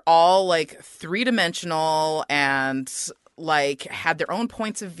 They're all like 3-dimensional and like had their own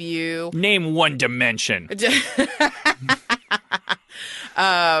points of view. Name one dimension.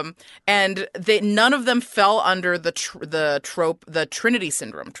 And none of them fell under the trope, the Trinity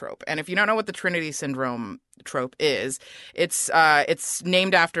Syndrome trope. And if you don't know what the Trinity Syndrome trope is, it's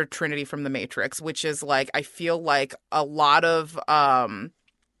named after Trinity from The Matrix, which is like, I feel like a lot of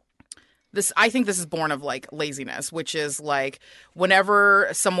this. I think this is born of like laziness, which is like whenever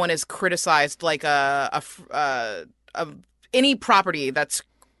someone is criticized, like any property that's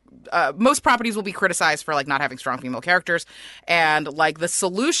most properties will be criticized for like not having strong female characters, and like the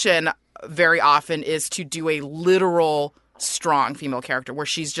solution very often is to do a literal strong female character where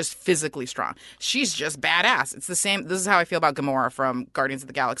she's just physically strong. She's just badass. It's the same. This is how I feel about Gamora from Guardians of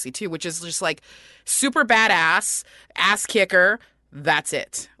the Galaxy 2, which is just like super badass, ass kicker. That's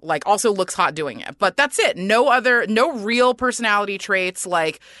it. Like, also looks hot doing it, but that's it. No real personality traits,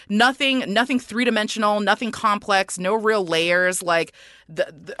 like nothing 3-dimensional, nothing complex, no real layers. Like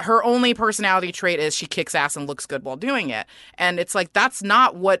her only personality trait is she kicks ass and looks good while doing it. And it's like, that's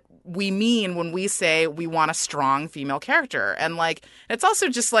not what we mean when we say we want a strong female character. And like, it's also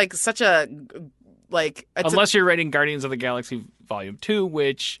just like such a, like, unless you're writing Guardians of the Galaxy Volume 2,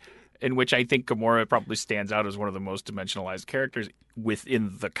 in which I think Gamora probably stands out as one of the most dimensionalized characters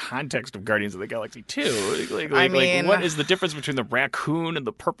within the context of Guardians of the Galaxy 2. Like, what is the difference between the raccoon and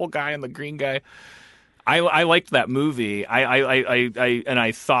the purple guy and the green guy? I liked that movie.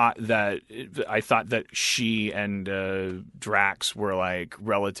 I thought that she and Drax were like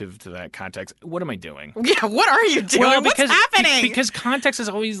relative to that context. What am I doing? Yeah, what are you doing? Well, What's happening? Because context is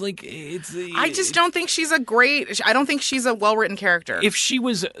always like it's. I just don't think she's I don't think she's a well-written character. If she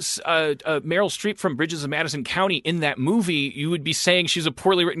was Meryl Streep from Bridges of Madison County in that movie, you would be saying she's a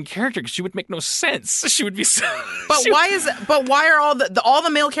poorly written character because she would make no sense. She would be. But why are all the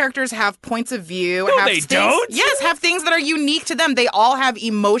male characters have points of view? No, have they don't. Yes, have things that are unique to them. They all have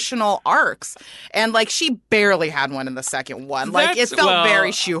emotional arcs, and like she barely had one in the second one. Like it felt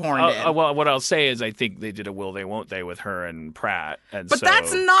very shoehorned in. Well, what I'll say is I think they did a will they won't they with her and Pratt, but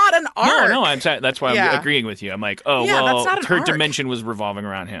that's not an arc. No, I'm saying that's why I'm agreeing with you. I'm like, that's not an her arc. Dimension was revolving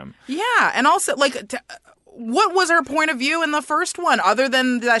around him. Yeah, and also like. What was her point of view in the first one other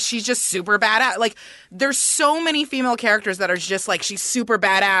than that she's just super badass? Like, there's so many female characters that are just like, she's super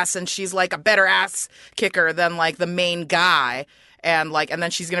badass and she's like a better ass kicker than like the main guy. And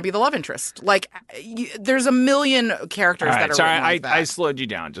then she's going to be the love interest. Like, there's a million characters that are written like that. I slowed you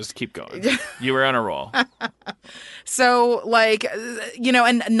down. Just keep going. You were on a roll. So, like,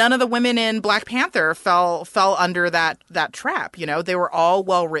 and none of the women in Black Panther fell under that trap. They were all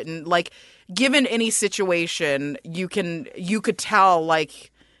well written. Like, given any situation, you could tell,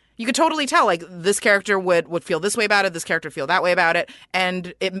 like, you could totally tell, like, this character would feel this way about it, this character feel that way about it,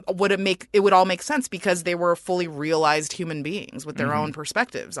 and it would all make sense because they were fully realized human beings with their own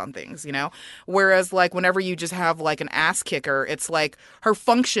perspectives on things, Whereas, like, whenever you just have, like, an ass kicker, it's like her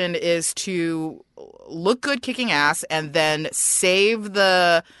function is to look good kicking ass and then save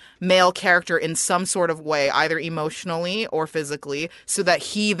the male character in some sort of way, either emotionally or physically, so that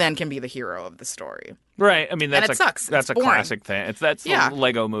he then can be the hero of the story. Right. I mean, sucks. That's a boring. classic thing. That's the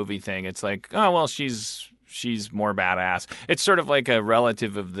Lego movie thing. It's like, oh well, she's more badass. It's sort of like a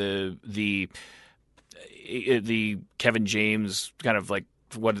relative of the Kevin James kind of like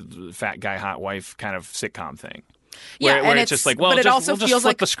what fat guy hot wife kind of sitcom thing. Where it's just like, well, we'll just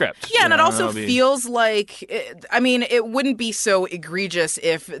flip the script. Yeah, and it also feels like, it wouldn't be so egregious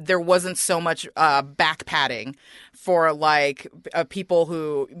if there wasn't so much back padding for like people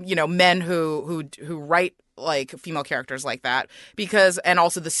who, men who write like female characters like that, and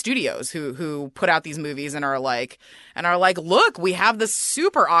also the studios who put out these movies and are like, look, we have this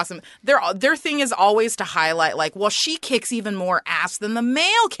super awesome. Their thing is always to highlight like, well, she kicks even more ass than the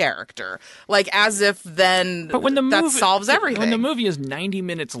male character, like as if then that solves everything. When the movie is 90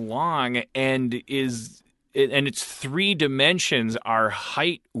 minutes long and its 3 dimensions are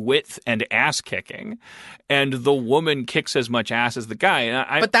height, width, and ass kicking, and the woman kicks as much ass as the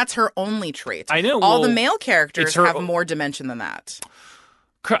guy. But that's her only trait. I know. All the male characters have more dimension than that.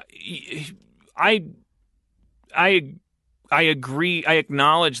 I agree. I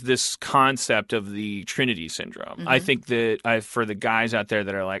acknowledge this concept of the Trinity syndrome. I think that for the guys out there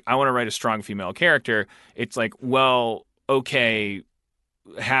that are like, I want to write a strong female character, it's like, well, okay,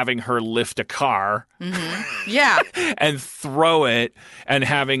 having her lift a car Yeah. and throw it, and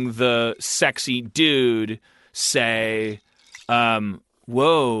having the sexy dude say,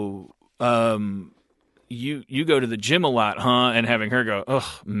 whoa, you go to the gym a lot, huh? And having her go,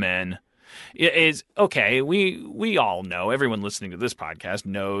 ugh, men. It is okay. We all know, everyone listening to this podcast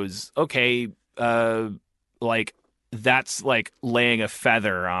knows, okay, like that's like laying a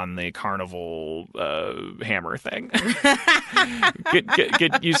feather on the carnival hammer thing.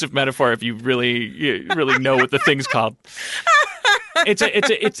 Get use of metaphor if you really know what the thing's called.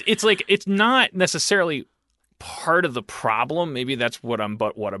 It's like it's not necessarily part of the problem. Maybe that's what I'm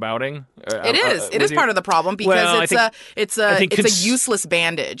whatabouting. It is. It is part of the problem because it's a useless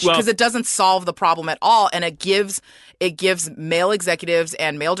bandage because it doesn't solve the problem at all, and it gives male executives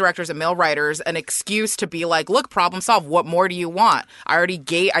and male directors and male writers an excuse to be like, look, problem solved. What more do you want? I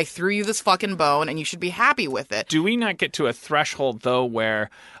threw you this fucking bone, and you should be happy with it. Do we not get to a threshold though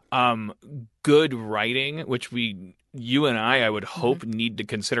where good writing, which you and I would hope need to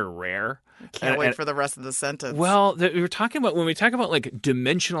consider rare? Can't wait for the rest of the sentence. Well, we were talking about when we talk about like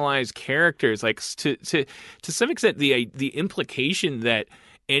dimensionalized characters, like to some extent, the implication that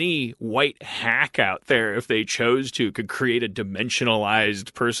any white hack out there, if they chose to, could create a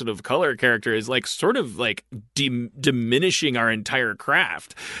dimensionalized person of color character is like sort of like diminishing our entire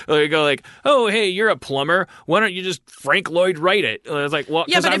craft. They go like, oh, hey, you're a plumber. Why don't you just Frank Lloyd Wright it? It's like, well,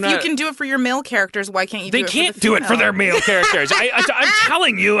 yeah, but if you can do it for your male characters, why can't you? They can't do it for their male characters. I'm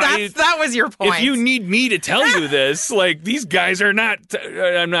telling you, that was your point. If you need me to tell you this, like these guys are not.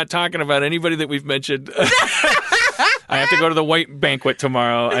 I'm not talking about anybody that we've mentioned. I have to go to the white banquet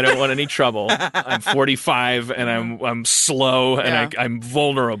tomorrow. I don't want any trouble. I'm 45 and I'm slow and I'm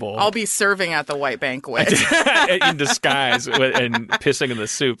vulnerable. I'll be serving at the white banquet in disguise and pissing in the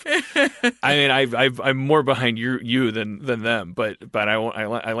soup. I mean, I'm more behind you than them, but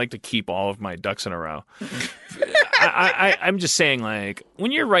I like to keep all of my ducks in a row. I'm just saying, like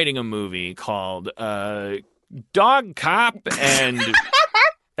when you're writing a movie called Dog Cop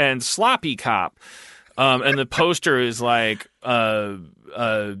and Sloppy Cop. And the poster is like Paul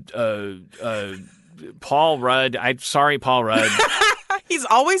Rudd. I'm sorry, Paul Rudd. He's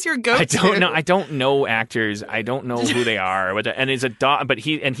always your go-to. I don't know actors. I don't know who they are. And it's a dog, but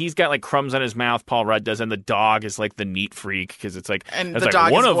he's got like crumbs on his mouth. Paul Rudd does, and the dog is like the neat freak because it's like and the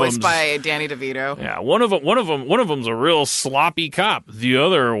dog is voiced by Danny DeVito. Yeah, one of them's a real sloppy cop. The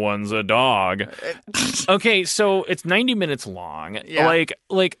other one's a dog. Okay, so it's 90 minutes long. Yeah.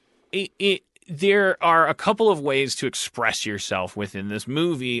 Like it. There are a couple of ways to express yourself within this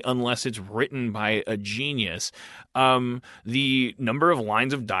movie unless it's written by a genius. The number of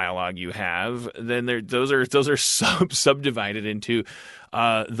lines of dialogue you have, then those are subdivided into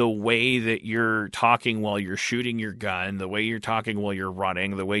the way that you're talking while you're shooting your gun, the way you're talking while you're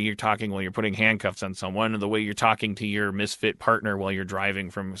running, the way you're talking while you're putting handcuffs on someone, and the way you're talking to your misfit partner while you're driving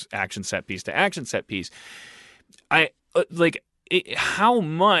from action set piece to action set piece. How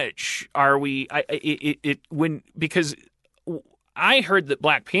much are we? Because I heard that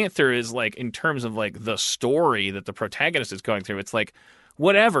Black Panther is like in terms of like the story that the protagonist is going through. It's like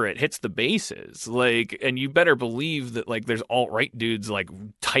whatever, it hits the bases. Like, and you better believe that like there's alt-right dudes like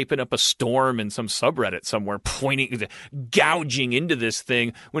typing up a storm in some subreddit somewhere, gouging into this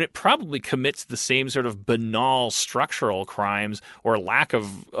thing when it probably commits the same sort of banal structural crimes or lack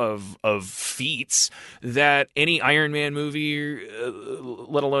of feats that any Iron Man movie,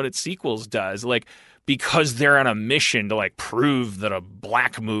 let alone its sequels, does. Like, because they're on a mission to like prove that a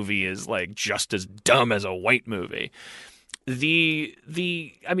black movie is like just as dumb as a white movie.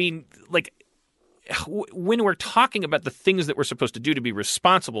 I mean, like, when we're talking about the things that we're supposed to do to be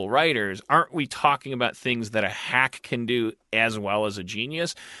responsible writers, aren't we talking about things that a hack can do as well as a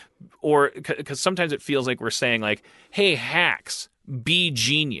genius? Or because sometimes it feels like we're saying like, hey, hacks, be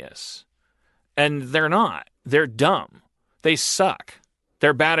genius. And they're not. They're dumb. They suck.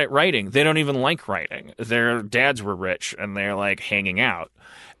 They're bad at writing. They don't even like writing. Their dads were rich and they're like hanging out.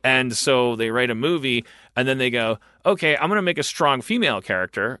 And so they write a movie and then they go, okay, I'm going to make a strong female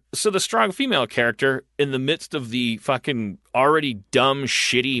character. So the strong female character, in the midst of the fucking already dumb,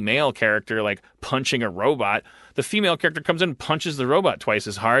 shitty male character, like punching a robot, the female character comes in and punches the robot twice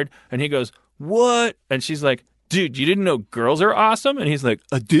as hard. And he goes, what? And she's like, dude, you didn't know girls are awesome? And he's like,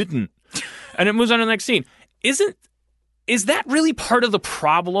 I didn't. And it moves on to the next scene. Is that really part of the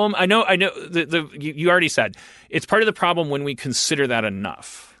problem? I know. You already said it's part of the problem when we consider that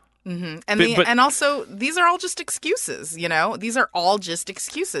enough. And But- and also these are all just excuses, you know? These are all just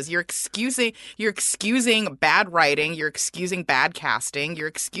excuses. You're excusing bad writing, you're excusing bad casting, you're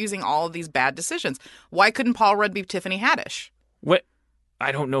excusing all of these bad decisions. Why couldn't Paul Rudd be Tiffany Haddish? What?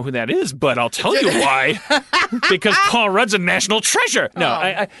 I don't know who that is, but I'll tell you why. Because Paul Rudd's a national treasure.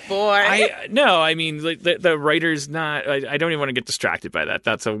 No, boy. I mean, like, the writer's not. I don't even want to get distracted by that.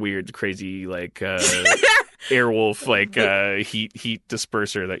 That's a weird, crazy, like Airwolf, like heat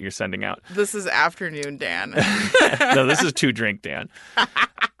disperser that you're sending out. This is afternoon, Dan. No, this is 2 drink, Dan.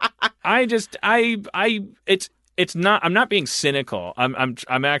 It's not. I'm not being cynical.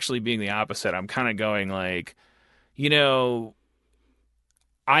 I'm actually being the opposite. I'm kind of going like, you know,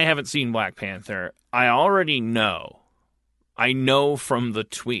 I haven't seen Black Panther. I already know. I know from the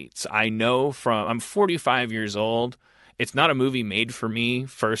tweets. I'm 45 years old. It's not a movie made for me,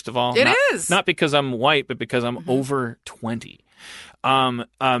 first of all. It is. Not because I'm white, but because I'm over 20. None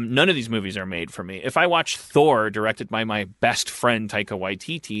of these movies are made for me. If I watch Thor, directed by my best friend Taika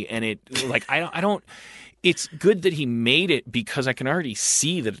Waititi, and I don't. It's good that he made it because I can already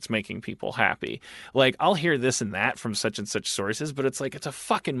see that it's making people happy. Like, I'll hear this and that from such and such sources, but it's like, it's a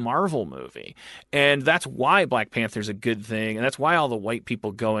fucking Marvel movie. And that's why Black Panther's a good thing. And that's why all the white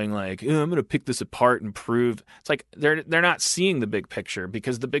people going like, I'm going to pick this apart and prove. It's like, they're not seeing the big picture,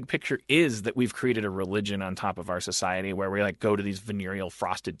 because the big picture is that we've created a religion on top of our society where we like go to these venereal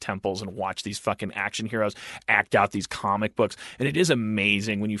frosted temples and watch these fucking action heroes act out these comic books. And it is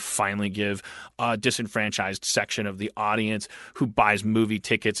amazing when you finally give disenfranchised section of the audience who buys movie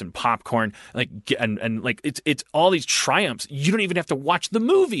tickets and popcorn, like, and like it's all these triumphs. You don't even have to watch the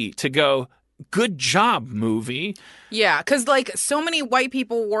movie to go, good job, movie. Yeah, because like so many white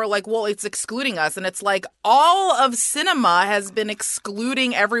people were like, well, it's excluding us. And it's like all of cinema has been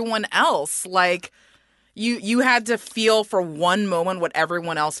excluding everyone else. Like you had to feel for one moment what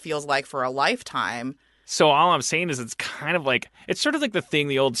everyone else feels like for a lifetime. So all I'm saying is it's kind of like, it's sort of like the thing,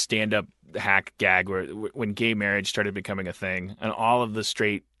 the old stand-up hack gag where when gay marriage started becoming a thing and all of the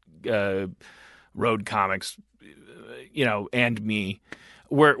straight road comics, you know, and me,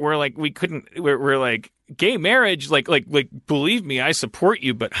 we're like, we're like, gay marriage, like believe me, I support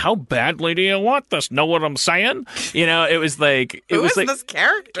you, but how badly do you want this? Know what I'm saying? You know, it was like, Who is this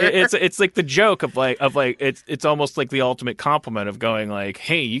character? It's like the joke of like it's almost like the ultimate compliment of going like,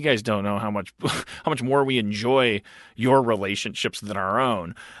 hey, you guys don't know how much more we enjoy your relationships than our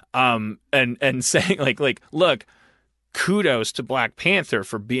own, and saying like look, kudos to Black Panther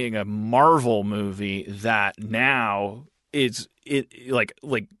for being a Marvel movie that now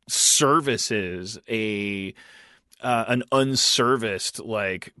like services an unserviced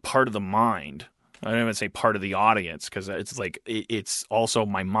like part of the mind. I don't even say part of the audience, because it's like it's also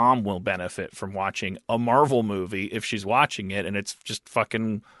my mom will benefit from watching a Marvel movie if she's watching it, and it's just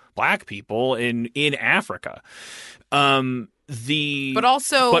fucking black people in Africa. But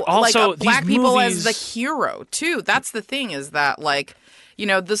also like black people movies... as the hero too. That's the thing, is that like, you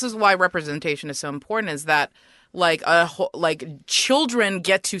know, this is why representation is so important, is that like children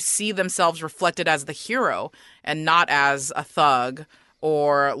get to see themselves reflected as the hero and not as a thug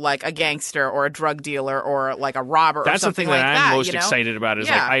or like a gangster or a drug dealer or like a robber. That's or something the thing like that I'm that, most you know? excited about is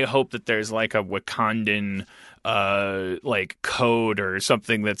like, I hope that there's like a Wakandan like code or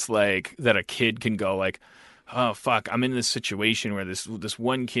something that's like that a kid can go like, oh fuck, I'm in this situation where this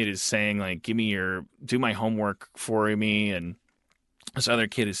one kid is saying like, do my homework for me, and this other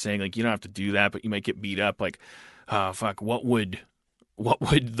kid is saying like, you don't have to do that, but you might get beat up. Like, oh fuck, what would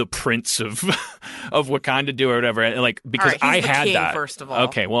the prince of Wakanda do or whatever? And like, because right, he's I had king, that. First of all,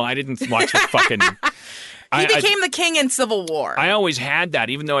 okay, well, I didn't watch the fucking. He became the king in Civil War. I always had that,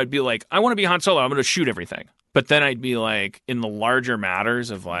 even though I'd be like, I want to be Han Solo, I'm going to shoot everything. But then I'd be like, in the larger matters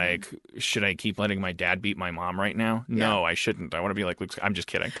of like, should I keep letting my dad beat my mom right now? Yeah. No, I shouldn't. I want to be like, Luke, I'm just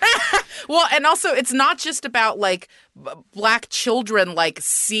kidding. Well, and also it's not just about like black children like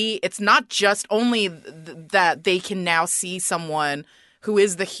see, it's not just only that they can now see someone who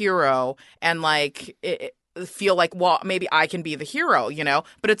is the hero and like feel like, well, maybe I can be the hero, you know?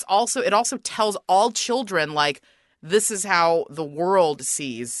 But it also tells all children like, this is how the world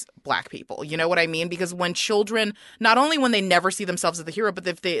sees black people. You know what I mean? Because when children, not only when they never see themselves as the hero, but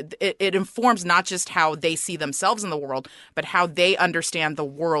if it informs not just how they see themselves in the world, but how they understand the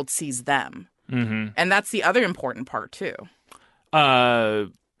world sees them. Mm-hmm. And that's the other important part too.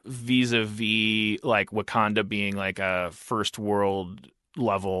 Vis-a-vis like Wakanda being like a first world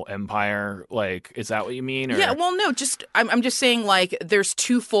level empire, like, is that what you mean? Or? Yeah, well, no, just I'm just saying like there's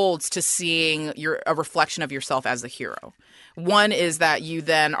two folds to seeing a reflection of yourself as the hero. One is that you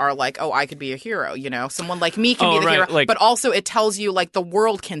then are like, oh, I could be a hero, you know? Someone like me can be the hero. Like, but also it tells you, like, the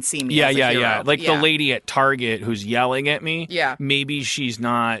world can see me as a hero. Yeah. Like the lady at Target who's yelling at me. Yeah. Maybe she's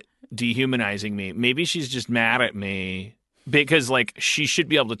not dehumanizing me. Maybe she's just mad at me because, like, she should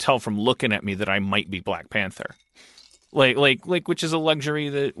be able to tell from looking at me that I might be Black Panther. Like, which is a luxury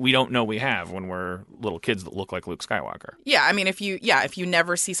that we don't know we have when we're little kids that look like Luke Skywalker. Yeah, I mean, if you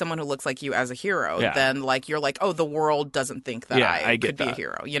never see someone who looks like you as a hero, then, like, you're like, oh, the world doesn't think that I could be a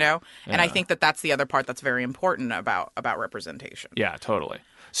hero, you know? Yeah. And I think that that's the other part that's very important about representation. Yeah, totally.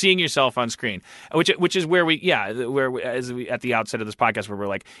 Seeing yourself on screen, which is where as we at the outset of this podcast, where we're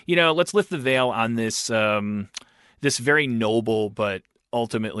like, you know, let's lift the veil on this this very noble but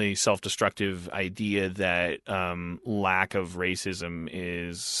ultimately self-destructive idea that lack of racism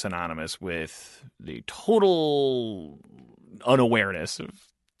is synonymous with the total unawareness of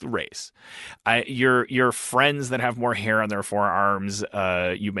race. Your friends that have more hair on their forearms,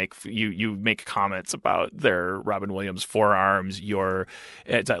 you make comments about their Robin Williams forearms.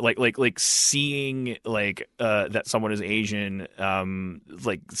 It's like seeing like that someone is Asian,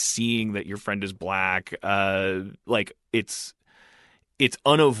 like seeing that your friend is Black, like it's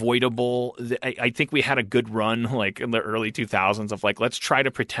unavoidable. I think we had a good run like in the early 2000s of like, let's try to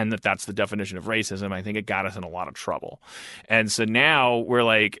pretend that that's the definition of racism. I think it got us in a lot of trouble. And so now we're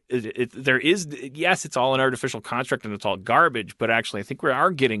like, yes, it's all an artificial construct and it's all garbage, but actually I think we are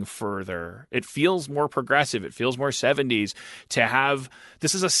getting further. It feels more progressive. It feels more 70s to have,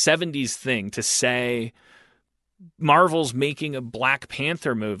 this is a 70s thing to say, Marvel's making a Black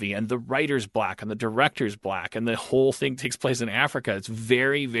Panther movie and the writer's Black and the director's Black and the whole thing takes place in Africa. It's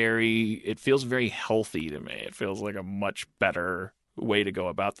very, very, it feels very healthy to me. It feels like a much better way to go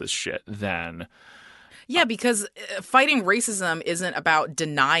about this shit than... Yeah, because fighting racism isn't about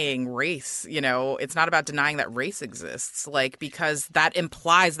denying race, you know? It's not about denying that race exists, like, because that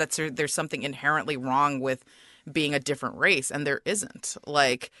implies that there's something inherently wrong with being a different race, and there isn't.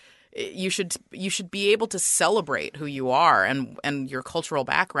 Like... You should be able to celebrate who you are and your cultural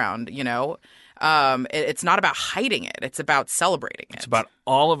background, you know? It's not about hiding it. It's about celebrating it. It's about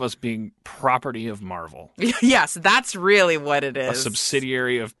all of us being property of Marvel. Yes, that's really what it is. A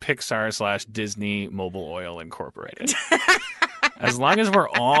subsidiary of Pixar/Disney Mobile Oil Incorporated. As long as we're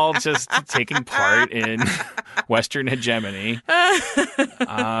all just taking part in Western hegemony,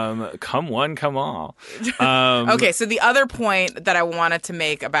 come one, come all. Okay, so the other point that I wanted to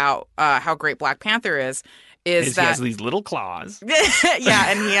make about how great Black Panther is that he has these little claws. Yeah,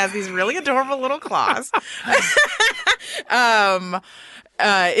 and he has these really adorable little claws.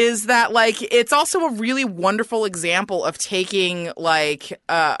 Is that, like, it's also a really wonderful example of taking, like,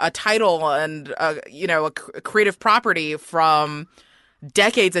 a title and, you know, a creative property from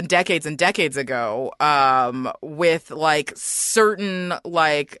decades and decades and decades ago, with, like, certain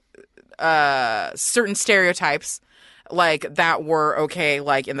stereotypes, like, that were okay,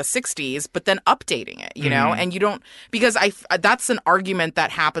 like, in the 60s, but then updating it, you know? And you don't, because that's an argument that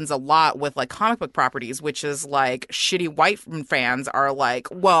happens a lot with, like, comic book properties, which is, like, shitty white fans are like,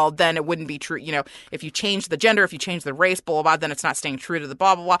 well, then it wouldn't be true, you know, if you change the gender, if you change the race, blah, blah, blah, then it's not staying true to the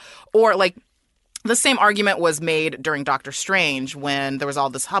blah, blah, blah. Or, like, the same argument was made during Doctor Strange when there was all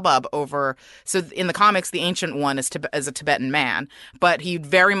this hubbub over. So in the comics, the Ancient One is a Tibetan man, but he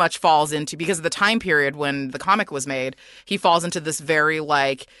very much falls into, because of the time period when the comic was made, he falls into this very,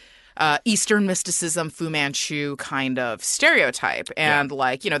 like, Eastern mysticism, Fu Manchu kind of stereotype. And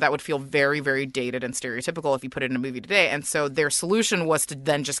like, you know, that would feel very, very dated and stereotypical if you put it in a movie today. And so their solution was to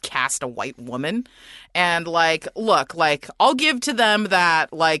then just cast a white woman. And like, look, like, I'll give to them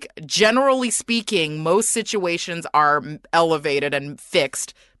that, like, generally speaking, most situations are elevated and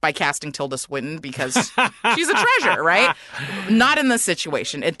fixed by casting Tilda Swinton because she's a treasure, right? Not in this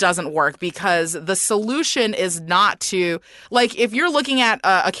situation. It doesn't work because the solution is not to, like, if you're looking at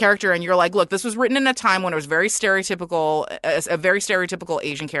a character and you're like, look, this was written in a time when it was very stereotypical, a very stereotypical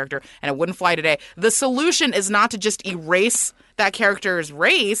Asian character, and it wouldn't fly today. The solution is not to just erase that character's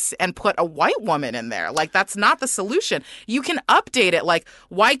race and put a white woman in there. Like, that's not the solution. You can update it. Like,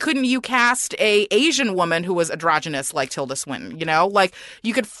 why couldn't you cast a Asian woman who was androgynous like Tilda Swinton? You know, like,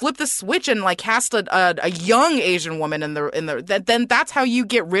 you could flip the switch and like cast a young Asian woman then that's how you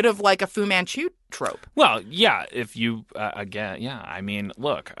get rid of like a Fu Manchu trope. Well, yeah, if you again, yeah, I mean,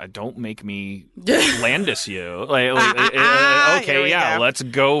 look, don't make me Landis you. Like okay, yeah, go. Let's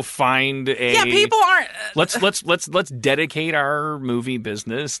go find a. Yeah, people aren't. Let's dedicate our movie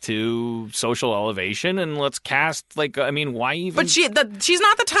business to social elevation and let's cast, like, I mean, why even? But she's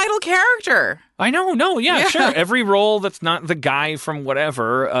not the title character. I know, no, yeah, sure. Every role that's not the guy from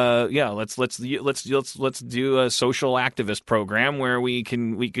whatever, let's do a social activist program where we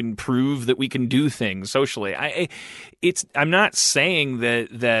can prove that we can do things socially. I'm not saying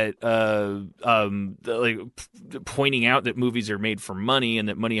that like pointing out that movies are made for money and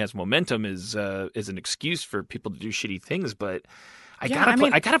that money has momentum is an excuse for people to do shitty things, but I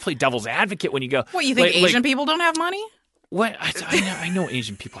gotta play devil's advocate when you go. What, you think Asian people don't have money? What? I know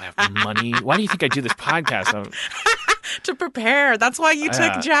Asian people have money. Why do you think I do this podcast? To prepare. That's why you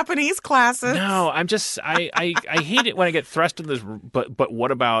took Japanese classes. No, I'm just I hate it when I get thrust in this. But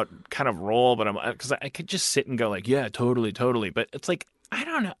what about kind of role? But because I could just sit and go like, yeah, totally. But it's like I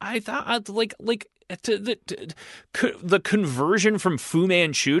don't know. I thought like the conversion from Fu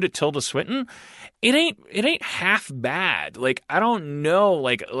Manchu to Tilda Swinton. It ain't half bad. Like I don't know,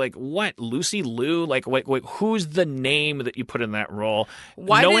 like what Lucy Liu, like who's the name that you put in that role?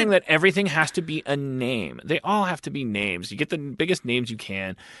 Knowing that everything has to be a name, they all have to be names. You get the biggest names you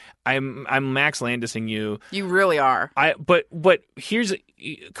can. I'm Max Landising you. You really are. But here's,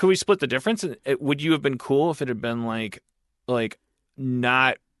 could we split the difference? Would you have been cool if it had been like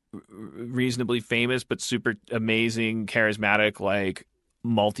not reasonably famous but super amazing, charismatic, like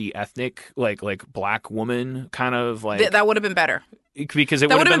multi-ethnic, like black woman kind of like that would have been better because it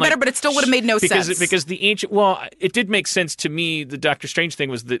would have been better, but it still would have made no sense because the ancient. Well, it did make sense to me. The Doctor Strange thing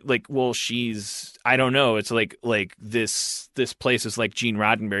was that like, well, she's I don't know. It's like this place is like Gene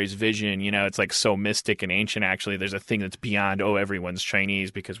Roddenberry's vision. You know, it's like so mystic and ancient. Actually, there's a thing that's beyond. Oh, everyone's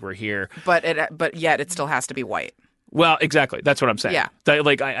Chinese because we're here. But yet it still has to be white. Well, exactly. That's what I'm saying. Yeah.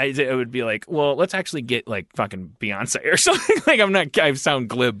 Like, it would be like, well, let's actually get like fucking Beyonce or something. Like, I sound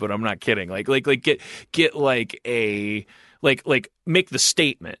glib, but I'm not kidding. Like get like a like make the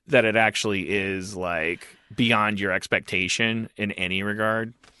statement that it actually is like beyond your expectation in any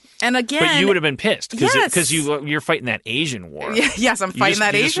regard. And again, but you would have been pissed because yes. you're fighting that Asian war. Yes, I'm fighting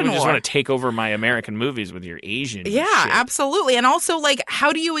that Asian war. You just want to take over my American movies with your Asian Yeah, shit. Absolutely. And also, like,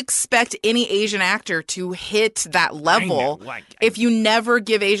 how do you expect any Asian actor to hit that level if you never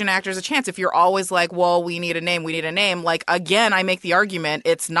give Asian actors a chance? If you're always like, well, we need a name. Like, again, I make the argument,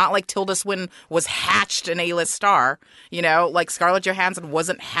 it's not like Tilda Swinton was hatched an A-list star. You know, like Scarlett Johansson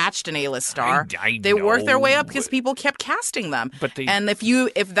wasn't hatched an A-list star. They worked their way up because people kept casting them. And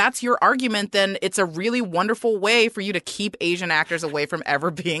if that's your argument, then it's a really wonderful way for you to keep Asian actors away from ever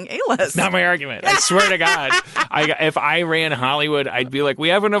being A-list. Not my argument. I swear to God. If I ran Hollywood, I'd be like, we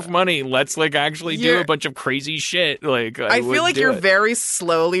have enough money. Let's like actually do a bunch of crazy shit. Like I feel like you're very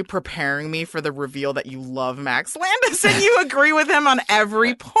slowly preparing me for the reveal that you love Max Landis and you agree with him on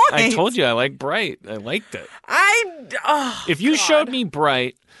every point. I told you I like Bright. I liked it. If you showed me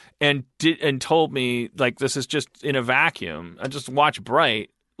Bright and told me like this is just in a vacuum, I just watch Bright.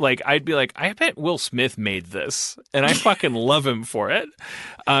 Like, I'd be like, I bet Will Smith made this, and I fucking love him for it.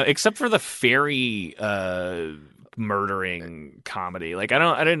 Except for the fairy murdering comedy. Like,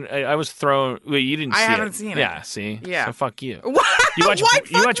 I was thrown. Wait, you didn't see it? I haven't seen it. Yeah, see? Yeah. So fuck you. What? You watch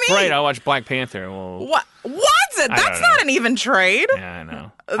me? Bright, I'll watch Black Panther. Well, what? That's not an even trade. Yeah, I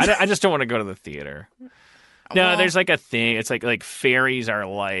know. I just don't want to go to the theater. No, there's like a thing. It's like fairies are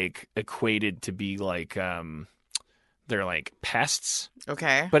like equated to be like they're like pests.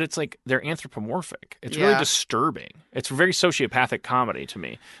 Okay. But it's like they're anthropomorphic. It's really disturbing. It's a very sociopathic comedy to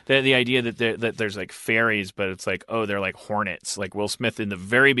me. The idea that there's like fairies, but it's like, oh, they're like hornets. Like Will Smith in the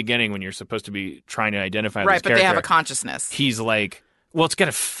very beginning when you're supposed to be trying to identify this character. Right, but they have a consciousness. He's like, well, it's got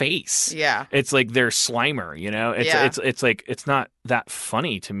a face. Yeah. It's like they're Slimer, you know? It's like it's not that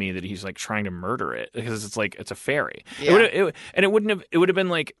funny to me that he's like trying to murder it because it's like it's a fairy. Yeah. It would have been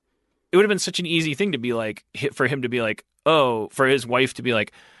like it would have been such an easy thing to be like, for him to be like, oh, for his wife to be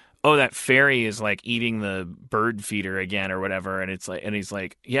like, oh, that fairy is like eating the bird feeder again or whatever. And it's like, and he's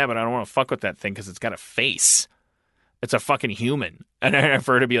like, yeah, but I don't want to fuck with that thing because it's got a face. It's a fucking human. And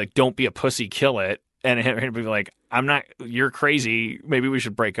for her to be like, don't be a pussy, kill it. And him to be like, you're crazy. Maybe we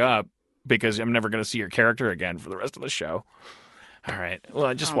should break up because I'm never going to see your character again for the rest of the show. All right.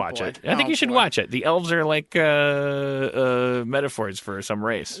 Well, just watch it. I think you should watch it. The elves are like metaphors for some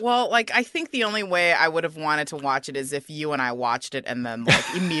race. Well, like, I think the only way I would have wanted to watch it is if you and I watched it and then,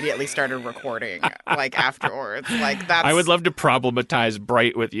 like, immediately started recording, like, afterwards. Like, that's... I would love to problematize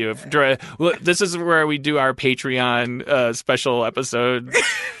Bright with you. Well, this is where we do our Patreon special episode.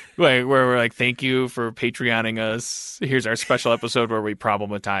 Where we're like, thank you for Patreoning us. Here's our special episode where we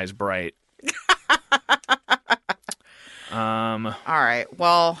problematize Bright. All right.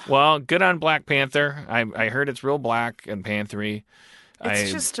 Well, good on Black Panther. I heard it's real black and panthery.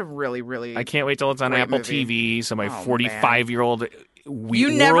 It's just a really, really. I can't wait till it's on Apple movie. TV. So my 45-year-old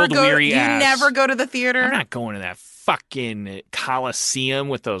world-weary You ass. never go to the theater? I'm not going to that fucking Coliseum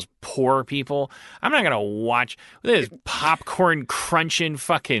with those poor people. I'm not going to watch this popcorn crunching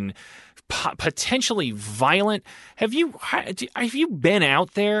fucking potentially violent. Have you been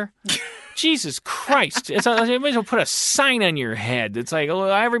out there? Jesus Christ. I might as well put a sign on your head. It's like, oh,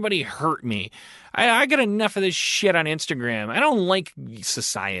 everybody hurt me. I get enough of this shit on Instagram. I don't like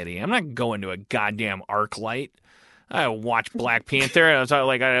society. I'm not going to a goddamn ArcLight. I watch Black Panther. And I was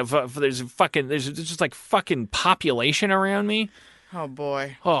like, there's just like fucking population around me. Oh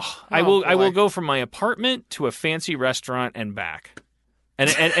boy. Oh, I will go from my apartment to a fancy restaurant and back. And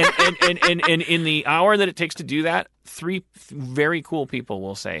in the hour that it takes to do that, 3 very cool people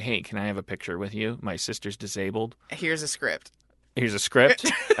will say, "Hey, can I have a picture with you? My sister's disabled. Here's a script."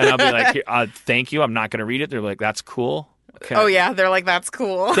 And I'll be like, "Thank you. I'm not going to read it." They're like, "That's cool." Okay. Oh yeah, they're like, "That's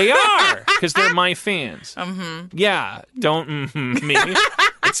cool." They are, because they're my fans. Yeah, don't me.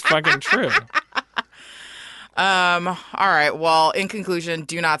 It's fucking true. All right. Well, in conclusion,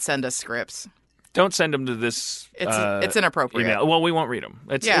 do not send us scripts. Don't send them to this. It's inappropriate. Email. Well, we won't read them.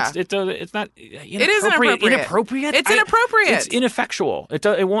 It's not. It is Inappropriate. inappropriate. It's inappropriate. It's ineffectual. It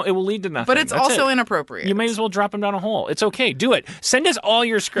will lead to nothing. But it's That's also it. inappropriate. You may as well drop them down a hole. It's okay. Do it. Send us all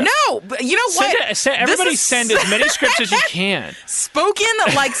your scripts. No, but you know what? Everybody send as many scripts as you can. Spoken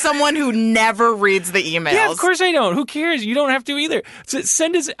like someone who never reads the emails. Yeah, of course I don't. Who cares? You don't have to either. So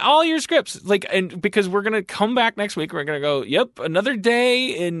send us all your scripts. Because we're gonna come back next week. We're gonna go. Yep, another day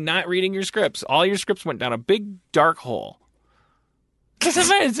in not reading your scripts. All your scripts went down a big dark hole. It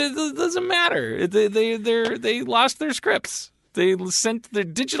doesn't matter. They lost their scripts. They sent the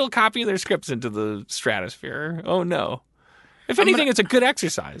digital copy of their scripts into the stratosphere. Oh no. If anything, it's a good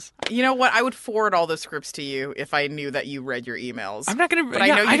exercise. You know what? I would forward all the scripts to you if I knew that you read your emails. I'm not going to. But I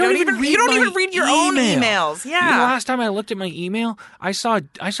know you don't even read your own emails. Yeah. You know, last time I looked at my email, I saw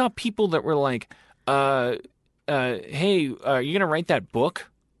people that were like, "Hey, are you going to write that book?"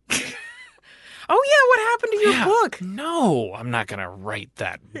 Oh yeah, what happened to your book? No, I'm not going to write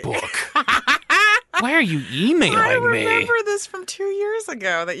that book. Why are you emailing me? I remember this from 2 years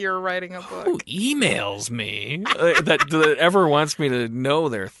ago that you were writing a book. Who emails me that ever wants me to know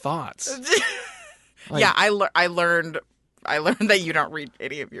their thoughts? Yeah, I learned that you don't read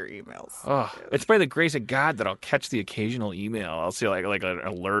any of your emails. Oh, it's by the grace of God that I'll catch the occasional email. I'll see like an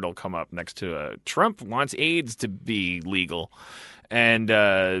alert will come up next to Trump wants AIDS to be legal. And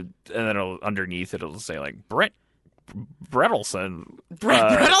then underneath it'll say like Bredelson.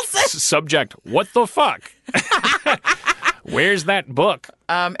 Bredelson? Subject, what the fuck? Where's that book?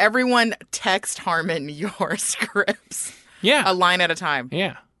 Everyone text Harmon your scripts. Yeah. A line at a time.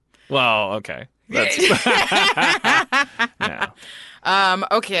 Yeah. Well, okay. That's yeah.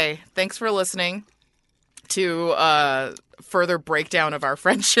 Okay. Thanks for listening to further breakdown of our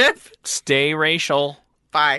friendship. Stay racial. Bye.